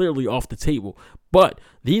that's clearly off the table. But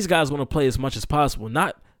these guys want to play as much as possible.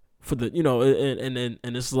 Not for the,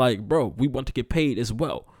 and it's like, bro, we want to get paid as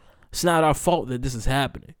well. It's not our fault that this is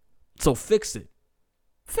happening. So fix it.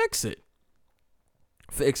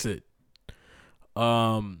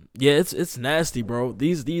 Yeah, it's nasty, bro.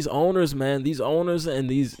 These owners, man, these owners and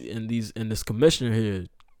this commissioner here,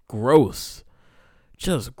 gross.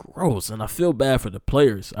 Just gross. And I feel bad for the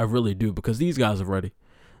players. I really do, because these guys are ready.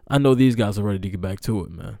 I know these guys are ready to get back to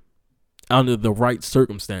it, man. Under the right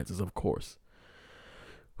circumstances, of course.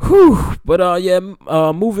 Whew. But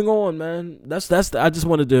moving on, man. That's I just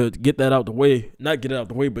wanted to get that out the way. Not get it out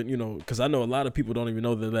the way, but because I know a lot of people don't even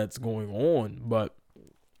know that that's going on. But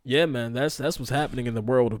yeah, man, that's what's happening in the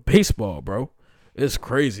world of baseball, bro. It's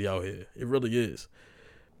crazy out here. It really is.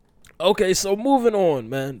 Okay, so moving on,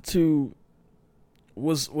 man, to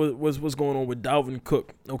what's going on with Dalvin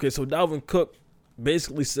Cook. Okay, so Dalvin Cook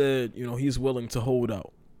basically said, he's willing to hold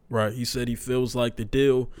out. Right? He said he feels like the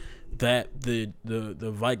deal that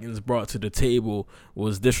the Vikings brought to the table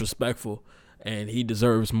was disrespectful and he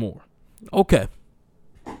deserves more. Okay.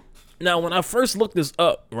 Now, when I first looked this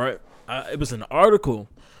up, right, it was an article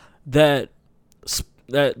that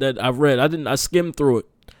I read. I skimmed through it,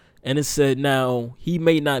 and it said now he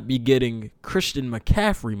may not be getting Christian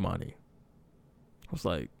McCaffrey money. I was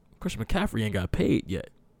like, Christian McCaffrey ain't got paid yet.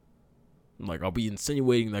 Like, are we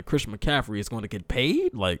insinuating that Christian McCaffrey is going to get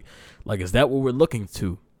paid? Like, is that what we're looking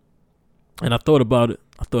to? And I thought about it.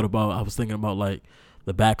 I was thinking about, like,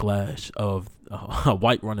 the backlash of a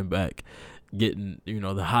white running back getting,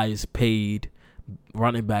 the highest paid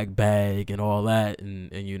running back bag and all that.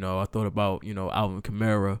 And I thought about, Alvin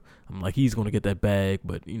Kamara. I'm like, he's going to get that bag,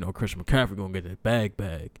 but, Christian McCaffrey going to get that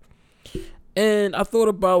bag. And I thought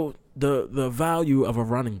about the value of a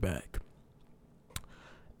running back.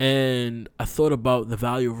 And I thought about the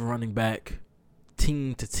value of a running back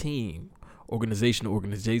team to team, organization to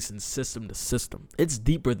organization, system to system. It's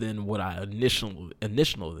deeper than what I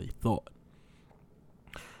initially thought.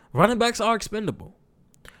 Running backs are expendable.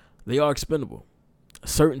 They are expendable.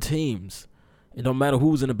 Certain teams, it don't matter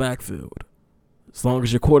who's in the backfield, as long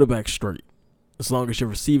as your quarterback's straight, as long as your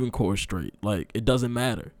receiving core is straight, like, it doesn't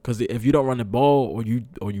matter. Because if you don't run the ball, or you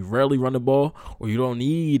rarely run the ball, or you don't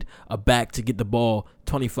need a back to get the ball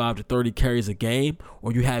 25 to 30 carries a game,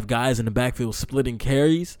 or you have guys in the backfield splitting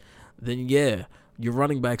carries, then yeah, your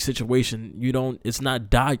running back situation, it's not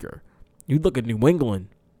dire. You look at New England,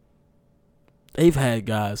 they've had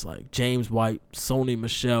guys like James White, Sony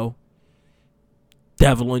Michel,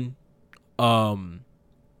 Devlin, you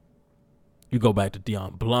go back to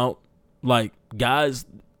Deion Blount, like, guys,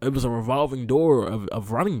 it was a revolving door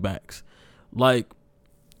of running backs. Like,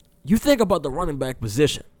 you think about the running back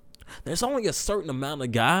position. There's only a certain amount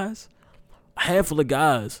of guys, a handful of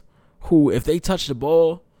guys, who, if they touch the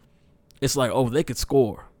ball, it's like, oh, they could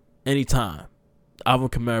score anytime. Alvin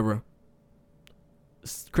Kamara,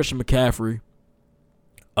 Christian McCaffrey,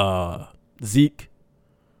 Zeke.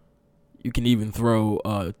 You can even throw,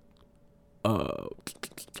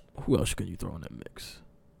 who else can you throw in that mix?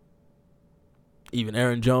 Even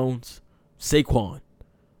Aaron Jones, Saquon.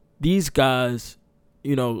 These guys,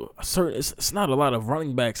 it's not a lot of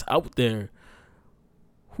running backs out there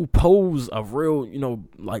who pose a real,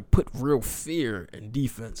 put real fear in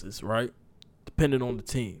defenses, right? Depending on the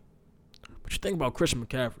team. But you think about Christian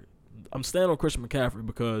McCaffrey. I'm standing on Christian McCaffrey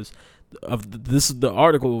because this is the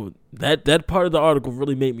article, that part of the article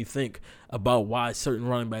really made me think about why certain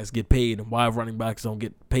running backs get paid and why running backs don't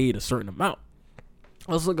get paid a certain amount.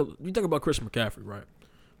 You think about Christian McCaffrey, right?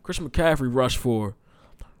 Christian McCaffrey rushed for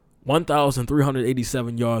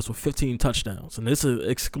 1,387 yards with 15 touchdowns. And this is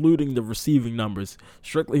excluding the receiving numbers,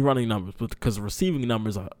 strictly running numbers, because the receiving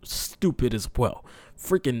numbers are stupid as well.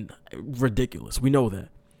 Freaking ridiculous. We know that.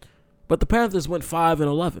 But the Panthers went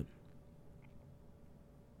 5-11.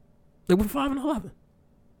 They went 5-11.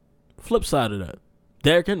 Flip side of that,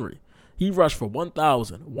 Derrick Henry, he rushed for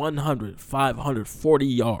 540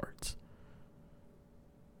 yards.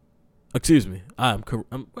 Excuse me. I'm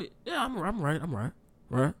right.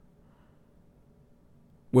 Right?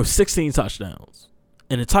 With 16 touchdowns.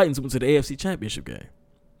 And the Titans went to the AFC Championship game.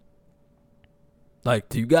 Like,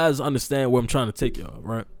 do you guys understand where I'm trying to take y'all,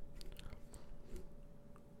 right?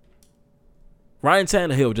 Ryan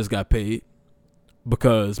Tannehill just got paid.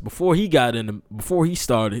 because before he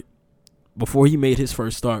made his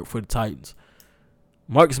first start for the Titans,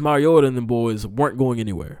 Marcus Mariota and them boys weren't going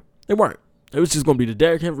anywhere. They weren't. It was just going to be the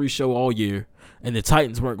Derrick Henry show all year, and the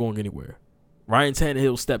Titans weren't going anywhere. Ryan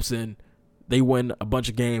Tannehill steps in. They win a bunch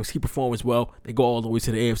of games. He performs well. They go all the way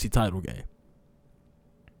to the AFC title game.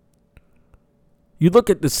 You look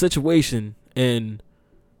at the situation in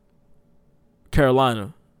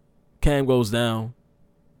Carolina. Cam goes down,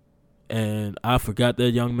 and I forgot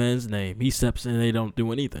that young man's name. He steps in, and they don't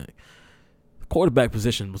do anything. The quarterback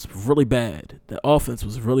position was really bad. The offense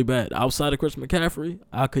was really bad. Outside of Chris McCaffrey,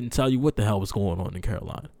 I couldn't tell you what the hell was going on in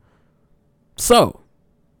Carolina. So,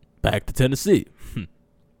 back to Tennessee.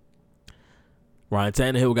 Ryan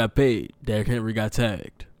Tannehill got paid. Derrick Henry got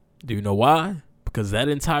tagged. Do you know why? Because that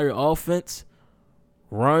entire offense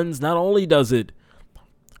runs, not only does it,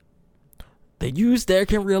 they use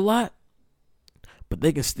Derrick Henry a lot, but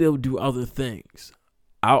they can still do other things.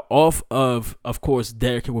 Off of course, with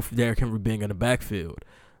Derrick Henry being in the backfield,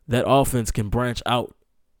 that offense can branch out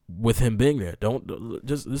with him being there. Don't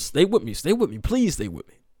just stay with me. Stay with me. Please stay with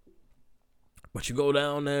me. But you go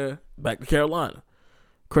down there, back to Carolina.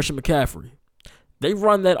 Christian McCaffrey. They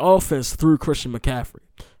run that offense through Christian McCaffrey.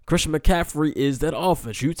 Christian McCaffrey is that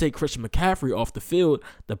offense. You take Christian McCaffrey off the field,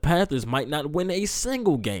 the Panthers might not win a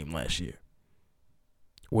single game last year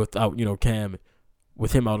without, Cam,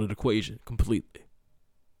 with him out of the equation completely.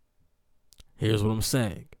 Here's what I'm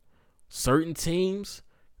saying. Certain teams,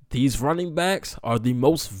 these running backs are the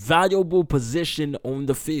most valuable position on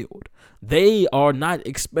the field. They are not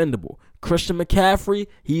expendable. Christian McCaffrey,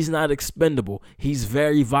 he's not expendable. He's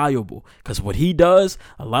very valuable because what he does,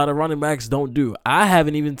 a lot of running backs don't do. I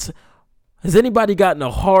haven't even has anybody gotten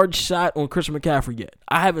a hard shot on Christian McCaffrey yet?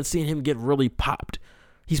 I haven't seen him get really popped.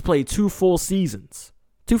 He's played 2 full seasons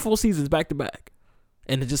back to back,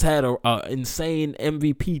 and it just had a insane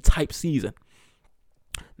MVP type season.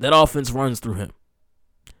 That offense runs through him.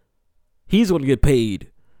 He's going to get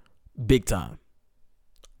paid big time.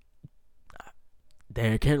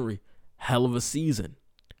 Derrick Henry, hell of a season.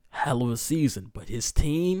 But his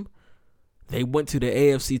team, they went to the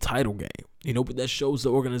AFC title game. But that shows the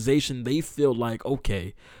organization, they feel like,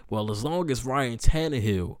 okay, well, as long as Ryan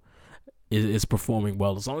Tannehill is performing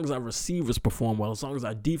well, as long as our receivers perform well, as long as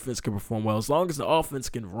our defense can perform well, as long as the offense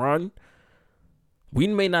can run, we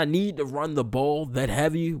may not need to run the ball that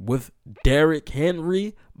heavy with Derrick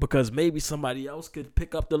Henry because maybe somebody else could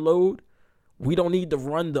pick up the load. We don't need to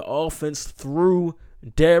run the offense through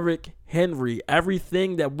Derrick Henry.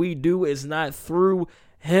 Everything that we do is not through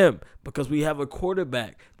him because we have a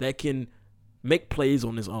quarterback that can make plays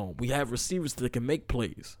on his own. We have receivers that can make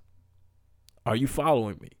plays. Are you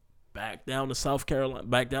following me? Back down to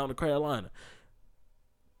Carolina.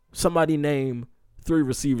 Somebody name 3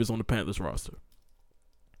 receivers on the Panthers roster.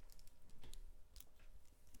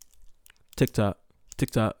 Tick-tock,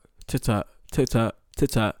 tick-tock, tick-tock, tick-tock,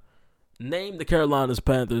 tick-tock. Name the Carolina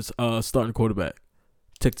Panthers starting quarterback.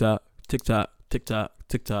 Tick-tock, tick-tock, tick-tock,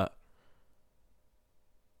 tick-tock.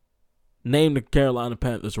 Name the Carolina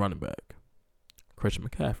Panthers running back. Christian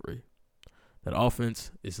McCaffrey. That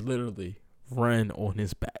offense is literally ran on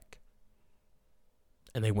his back.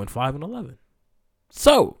 And they went 5-11.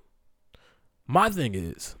 So, my thing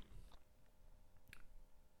is,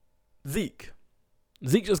 Zeke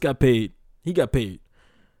just got paid. He got paid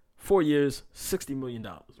 4 years, $60 million,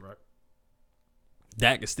 right?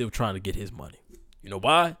 Dak is still trying to get his money. You know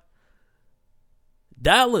why?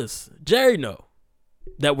 Dallas, Jerry know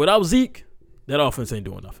that without Zeke, that offense ain't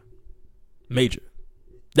doing nothing. Major.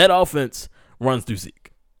 That offense runs through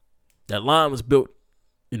Zeke. That line was built,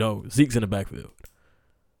 Zeke's in the backfield.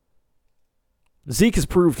 Zeke has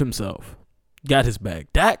proved himself. Got his bag.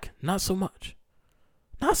 Dak, not so much.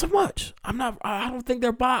 Not so much. I don't think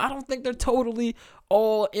they're totally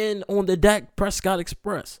all in on the Dak Prescott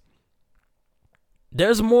Express.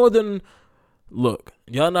 There's more than, look,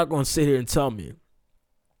 y'all not going to sit here and tell me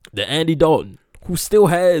that Andy Dalton, who still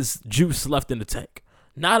has juice left in the tank,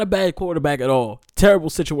 not a bad quarterback at all,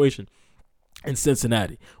 terrible situation in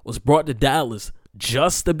Cincinnati, was brought to Dallas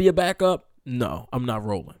just to be a backup? No, I'm not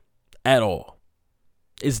rolling at all.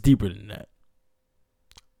 It's deeper than that.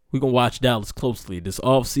 We're going to watch Dallas closely this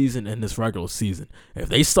offseason and this regular season. If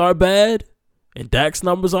they start bad and Dak's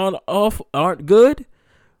numbers aren't good,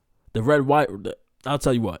 I'll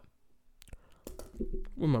tell you what.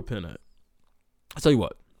 Where my pen at? I'll tell you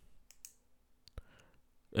what.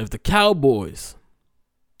 If the Cowboys,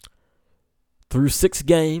 through 6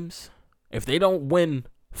 games, if they don't win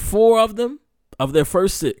 4 of them, of their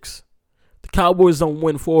first 6, the Cowboys don't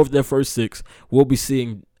win 4 of their first 6, we'll be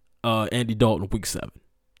seeing Andy Dalton week 7.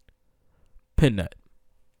 Pin that.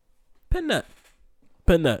 Pin that.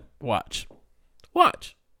 Pin that. Watch.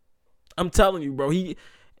 I'm telling you, bro. He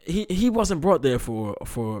wasn't brought there for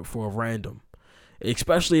a random.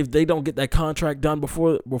 Especially if they don't get that contract done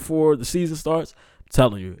before the season starts. I'm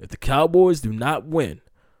telling you, if the Cowboys do not win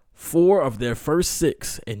 4 of their first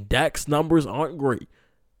 6 and Dak's numbers aren't great,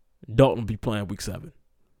 Dalton will be playing week 7.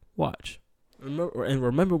 Watch.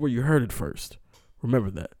 Remember where you heard it first.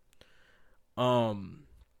 Remember that.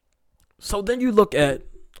 So then you look at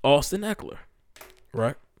Austin Ekeler,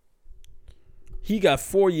 right? He got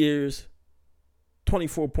 4 years,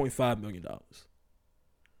 $24.5 million.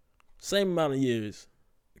 Same amount of years,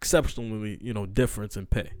 exceptionally, difference in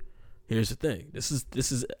pay. Here's the thing. This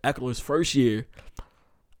is Eckler's first year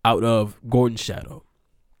out of Gordon's shadow.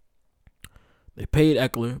 They paid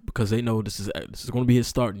Ekeler because they know this is going to be his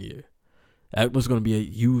starting year. Eckler's going to be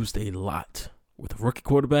used a lot. With a rookie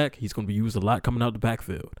quarterback, he's going to be used a lot coming out the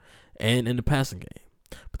backfield and in the passing game.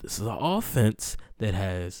 But this is an offense that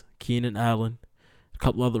has Keenan Allen, a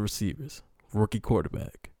couple other receivers, rookie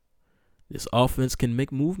quarterback. This offense can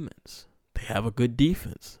make movements. They have a good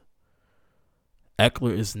defense.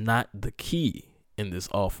 Ekeler is not the key in this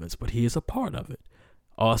offense, but he is a part of it.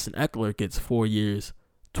 Austin Ekeler gets 4 years,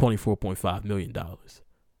 $24.5 million.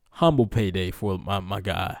 Humble payday for my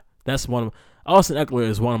guy. Austin Ekeler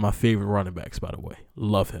is one of my favorite running backs, by the way.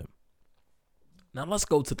 Love him. Now let's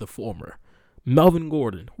go to the former Melvin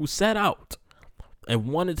Gordon, who sat out and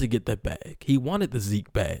wanted to get that bag. He wanted the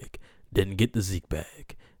Zeke bag. Didn't get the Zeke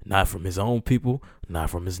bag. Not from his own people, not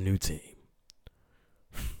from his new team.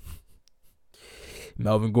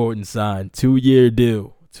 Melvin Gordon signed 2-year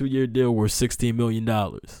deal. 2-year deal worth $16 million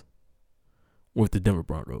with the Denver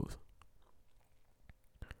Broncos.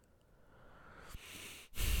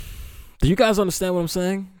 Do you guys understand what I'm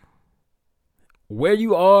saying? Where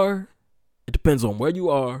you are, it depends on where you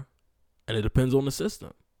are, and it depends on the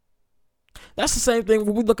system. That's the same thing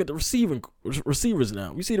when we look at the receivers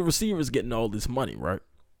now. We see the receivers getting all this money, right?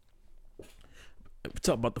 We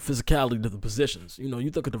talk about the physicality of the positions. You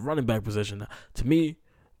look at the running back position. To me,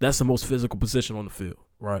 that's the most physical position on the field,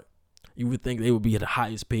 right? You would think they would be at the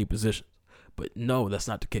highest paid position. But no, that's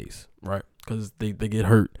not the case, right? Because they get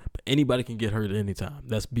hurt. But anybody can get hurt at any time.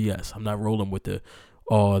 That's BS. I'm not rolling with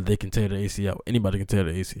they can tear the ACL. Anybody can tear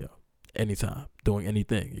the ACL anytime, doing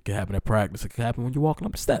anything. It can happen at practice. It can happen when you're walking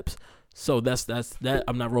up the steps. So that's that.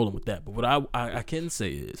 I'm not rolling with that. But what I can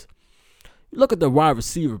say is, look at the wide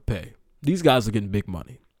receiver pay. These guys are getting big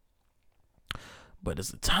money. But as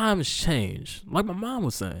the time has changed, like my mom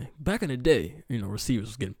was saying, back in the day, receivers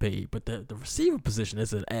was getting paid, but the receiver position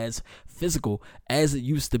isn't as physical as it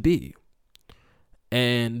used to be.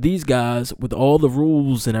 And these guys, with all the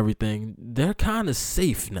rules and everything, they're kind of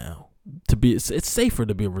safe now. It's safer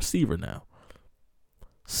to be a receiver now.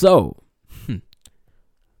 So,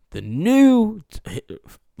 listen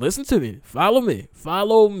to me,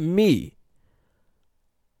 follow me.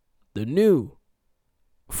 The new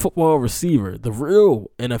football receiver, the real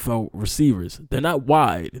NFL receivers, they're not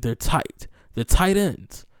wide, they're tight. They're tight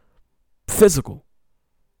ends. Physical.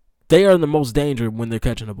 They are in the most danger when they're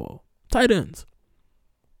catching the ball. Tight ends.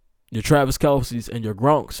 Your Travis Kelce's and your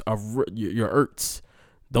Gronks are your Ertz.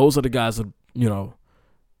 Those are the guys that,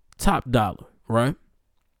 top dollar, right?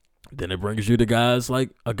 Then it brings you to guys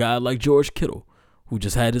like a guy like George Kittle, who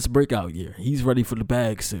just had his breakout year. He's ready for the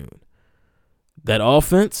bag soon. That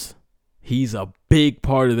offense, he's a big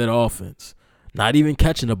part of that offense. Not even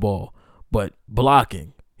catching the ball, but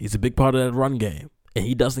blocking. He's a big part of that run game. And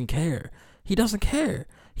he doesn't care. He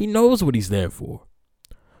He knows what he's there for.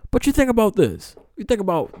 But you think about this. You think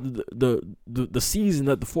about the season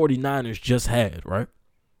that the 49ers just had, right?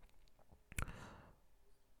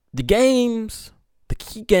 The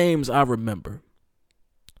key games I remember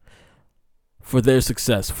for their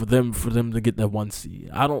success, for them to get that 1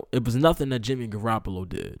 seed. It was nothing that Jimmy Garoppolo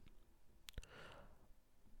did.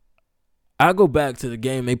 I go back to the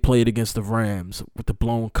game they played against the Rams with the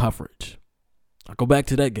blown coverage. I go back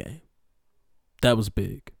to that game. That was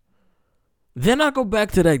big. Then I go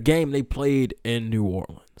back to that game they played in New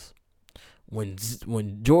Orleans when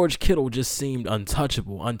George Kittle just seemed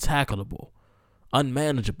untouchable, untackleable,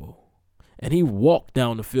 unmanageable. And he walked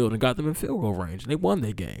down the field and got them in field goal range. And they won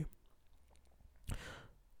that game.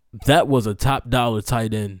 That was a top dollar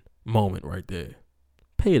tight end moment right there.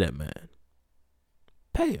 Pay that man.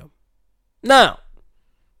 Pay him. Now,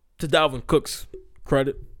 to Dalvin Cook's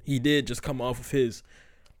credit, he did just come off of his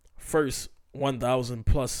first 1,000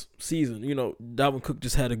 plus season. Dalvin Cook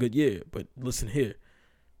just had a good year. But listen here.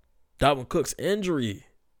 Dalvin Cook's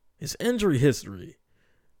his injury history,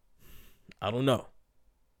 I don't know.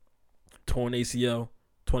 Torn ACL,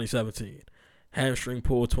 2017. Hamstring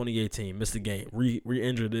pull 2018, missed the game.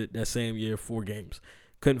 Re-injured it that same year, 4 games.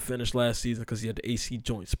 Couldn't finish last season because he had the AC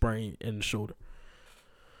joint sprain in the shoulder.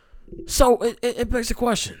 So it begs the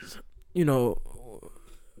questions. You know,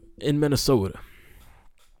 in Minnesota,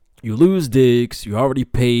 you lose Diggs. You already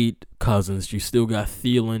paid Cousins. You still got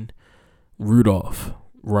Thielen, Rudolph,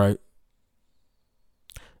 right?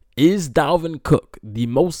 Is Dalvin Cook the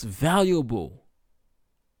most valuable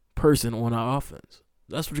person on our offense?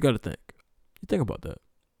 That's what you got to think. You think about that.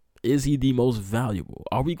 Is he the most valuable?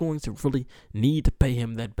 Are we going to really need to pay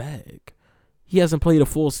him that bag? He hasn't played a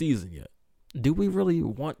full season yet. Do we really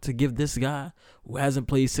want to give this guy who hasn't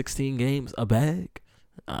played 16 games a bag?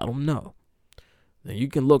 I don't know. Then you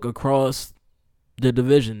can look across the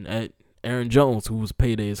division at Aaron Jones, whose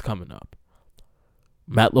payday is coming up.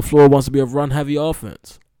 Matt LaFleur wants to be a run-heavy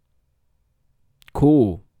offense.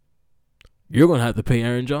 Cool. You're going to have to pay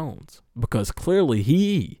Aaron Jones because clearly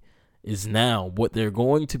he is now what they're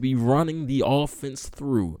going to be running the offense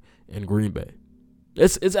through in Green Bay.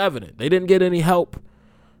 It's evident. They didn't get any help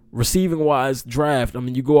receiving-wise draft. I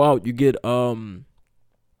mean, you go out, you get, oh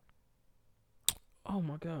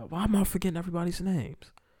my God, why am I forgetting everybody's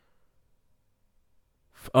names?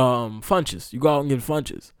 Funches. You go out and get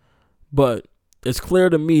Funches. But it's clear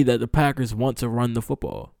to me that the Packers want to run the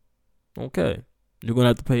football. Okay. You're going to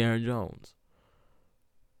have to pay Aaron Jones.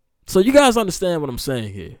 So you guys understand what I'm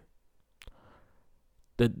saying here.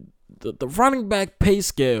 The running back pay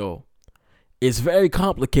scale is very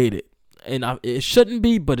complicated. And it shouldn't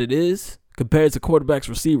be, but it is, compared to quarterbacks,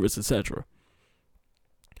 receivers, etc.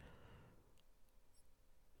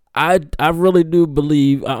 I really do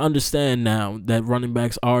believe, I understand now that running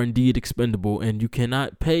backs are indeed expendable, and you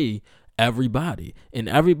cannot pay everybody. And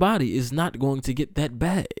everybody is not going to get that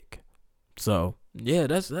bag. So, yeah,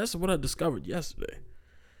 that's what I discovered yesterday.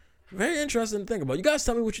 Very interesting to think about. You guys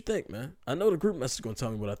tell me what you think, man. I know the group message is going to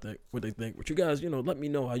tell me what they think. But you guys, let me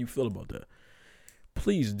know how you feel about that.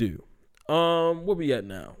 Please do. Where we at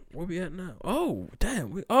now? Oh,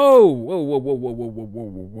 damn. Whoa.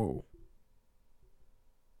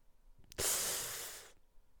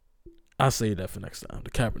 I'll save that for next time.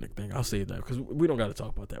 The Kaepernick thing. I'll save that because we don't got to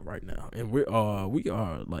talk about that right now. And we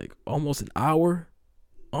are like almost an hour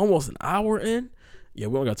in. Yeah,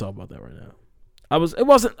 we don't got to talk about that right now. All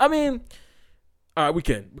right, we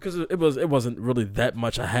can, because it wasn't really that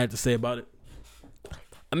much I had to say about it.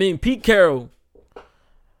 I mean, Pete Carroll,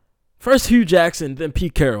 first Hugh Jackson, then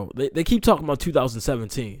Pete Carroll. They keep talking about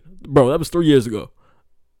 2017. Bro, that was 3 years ago.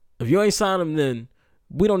 If you ain't signed him then,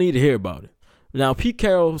 we don't need to hear about it. Now, Pete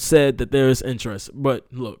Carroll said that there is interest, but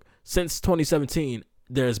look, since 2017,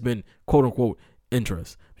 there's been quote-unquote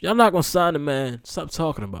interest. If y'all not going to sign the man, stop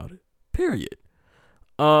talking about it. Period.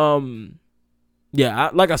 Yeah,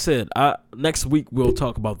 like I said, next week we'll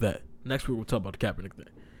talk about that. Next week we'll talk about the Kaepernick thing.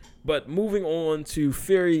 But moving on to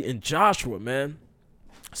Fury and Joshua, man.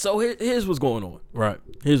 So here's what's going on, right?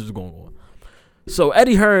 Here's what's going on. So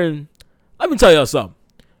Eddie Hearn, let me tell y'all something.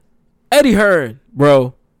 Eddie Hearn,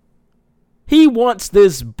 bro, he wants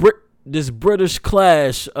this British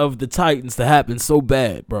clash of the Titans to happen so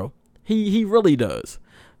bad, bro. He really does.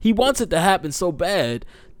 He wants it to happen so bad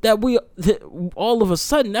that all of a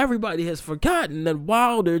sudden everybody has forgotten that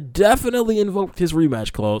Wilder definitely invoked his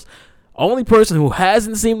rematch clause. Only person who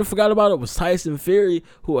hasn't seemed to forgot about it was Tyson Fury,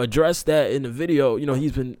 who addressed that in the video.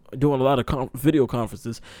 He's been doing a lot of video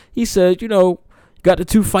conferences. He said, got the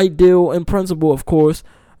 2-fight deal in principle, of course,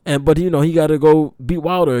 but he got to go beat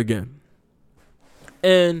Wilder again.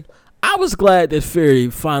 And I was glad that Fury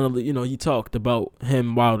finally, he talked about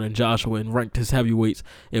him, Wilder, and Joshua and ranked his heavyweights.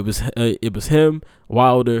 It was him,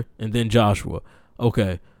 Wilder, and then Joshua.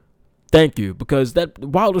 Okay, thank you, because that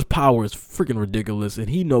Wilder's power is freaking ridiculous, and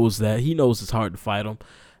he knows that. He knows it's hard to fight him.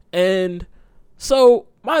 And so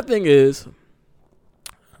my thing is,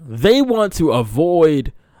 they want to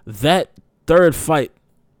avoid that third fight.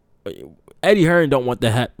 Eddie Hearn don't want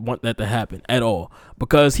that to happen at all,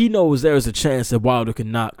 because he knows there's a chance that Wilder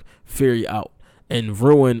can knock Fury out and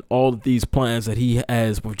ruin all of these plans that he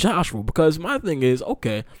has with Joshua. Because my thing is,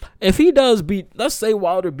 okay, if he does let's say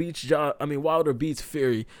Wilder beats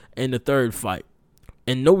Fury in the third fight,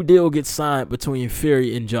 and no deal gets signed between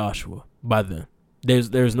Fury and Joshua by then.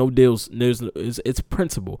 There's no deals. It's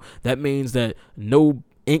principle. That means that no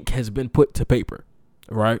ink has been put to paper,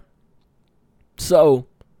 right? So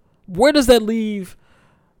where does that leave?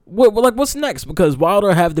 What's next? Because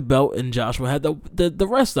Wilder have the belt and Joshua had the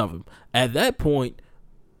rest of them. At that point,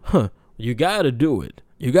 you got to do it.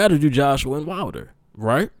 You got to do Joshua and Wilder,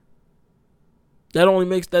 right? That only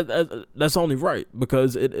makes that's only right,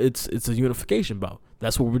 because it's a unification bout.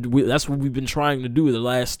 That's what that's what we've been trying to do the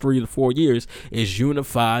last 3 to 4 years, is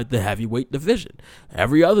unify the heavyweight division.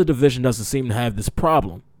 Every other division doesn't seem to have this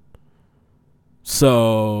problem.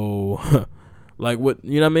 So, like, what,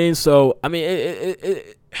 you know what I mean? So, I mean,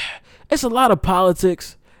 it's a lot of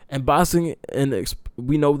politics and boxing, and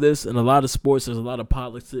we know this. In a lot of sports, there's a lot of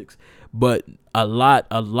politics, but a lot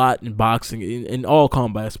in boxing, in all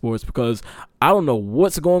combat sports, because I don't know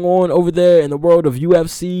what's going on over there in the world of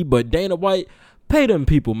UFC, but Dana White, pay them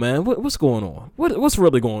people, man. What's going on? What's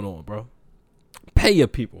really going on, bro? Pay your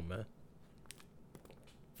people, man.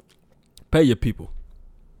 Pay your people.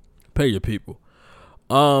 Pay your people.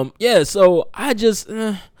 Yeah, so I just,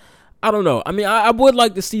 I don't know. I mean, I would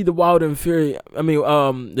like to see the Wilder and Fury,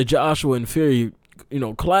 the Joshua and Fury,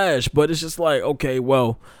 clash, but it's just like, okay,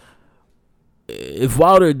 well, if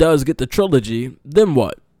Wilder does get the trilogy, then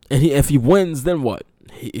what? And if he wins, then what?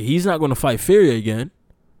 He's not going to fight Fury again.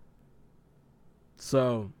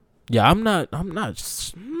 So, yeah, I don't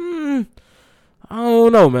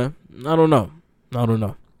know, man. I don't know.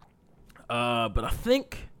 But I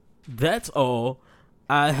think that's all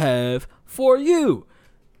I have for you.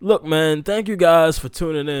 Look, man, thank you guys for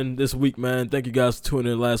tuning in this week, man. Thank you guys for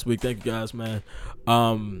tuning in last week. Thank you guys, man.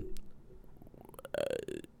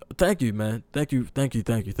 Thank you, man. Thank you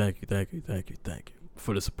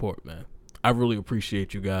for the support, man. I really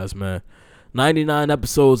appreciate you guys, man. 99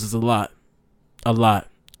 episodes is a lot.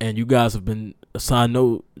 And you guys have been, so I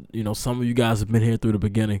know, some of you guys have been here through the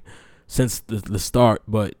beginning, since the start,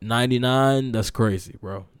 but 99, that's crazy,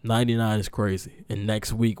 bro. 99 is crazy. And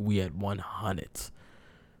next week we at 100.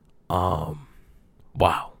 Wow.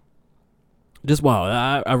 Just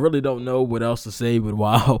wow. I really don't know what else to say but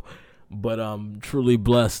wow. But I'm truly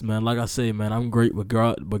blessed, man. Like I say, man, I'm great with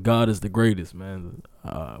God, but God is the greatest, man.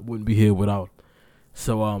 I wouldn't be here without.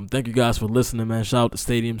 So thank you guys for listening, man. Shout out to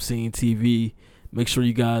Stadium Scene TV. Make sure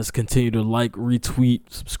you guys continue to like, retweet,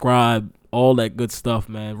 subscribe, all that good stuff,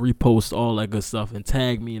 man. Repost all that good stuff and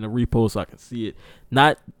tag me in a repost so I can see it.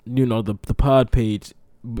 Not, the pod page.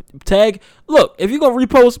 Tag, look, if you're going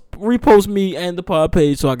to repost me and the pod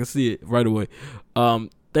page so I can see it right away.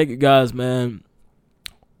 Thank you guys, man.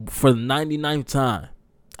 For the 99th time,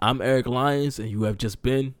 I'm Eric Lyons, and you have just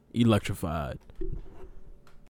been electrified.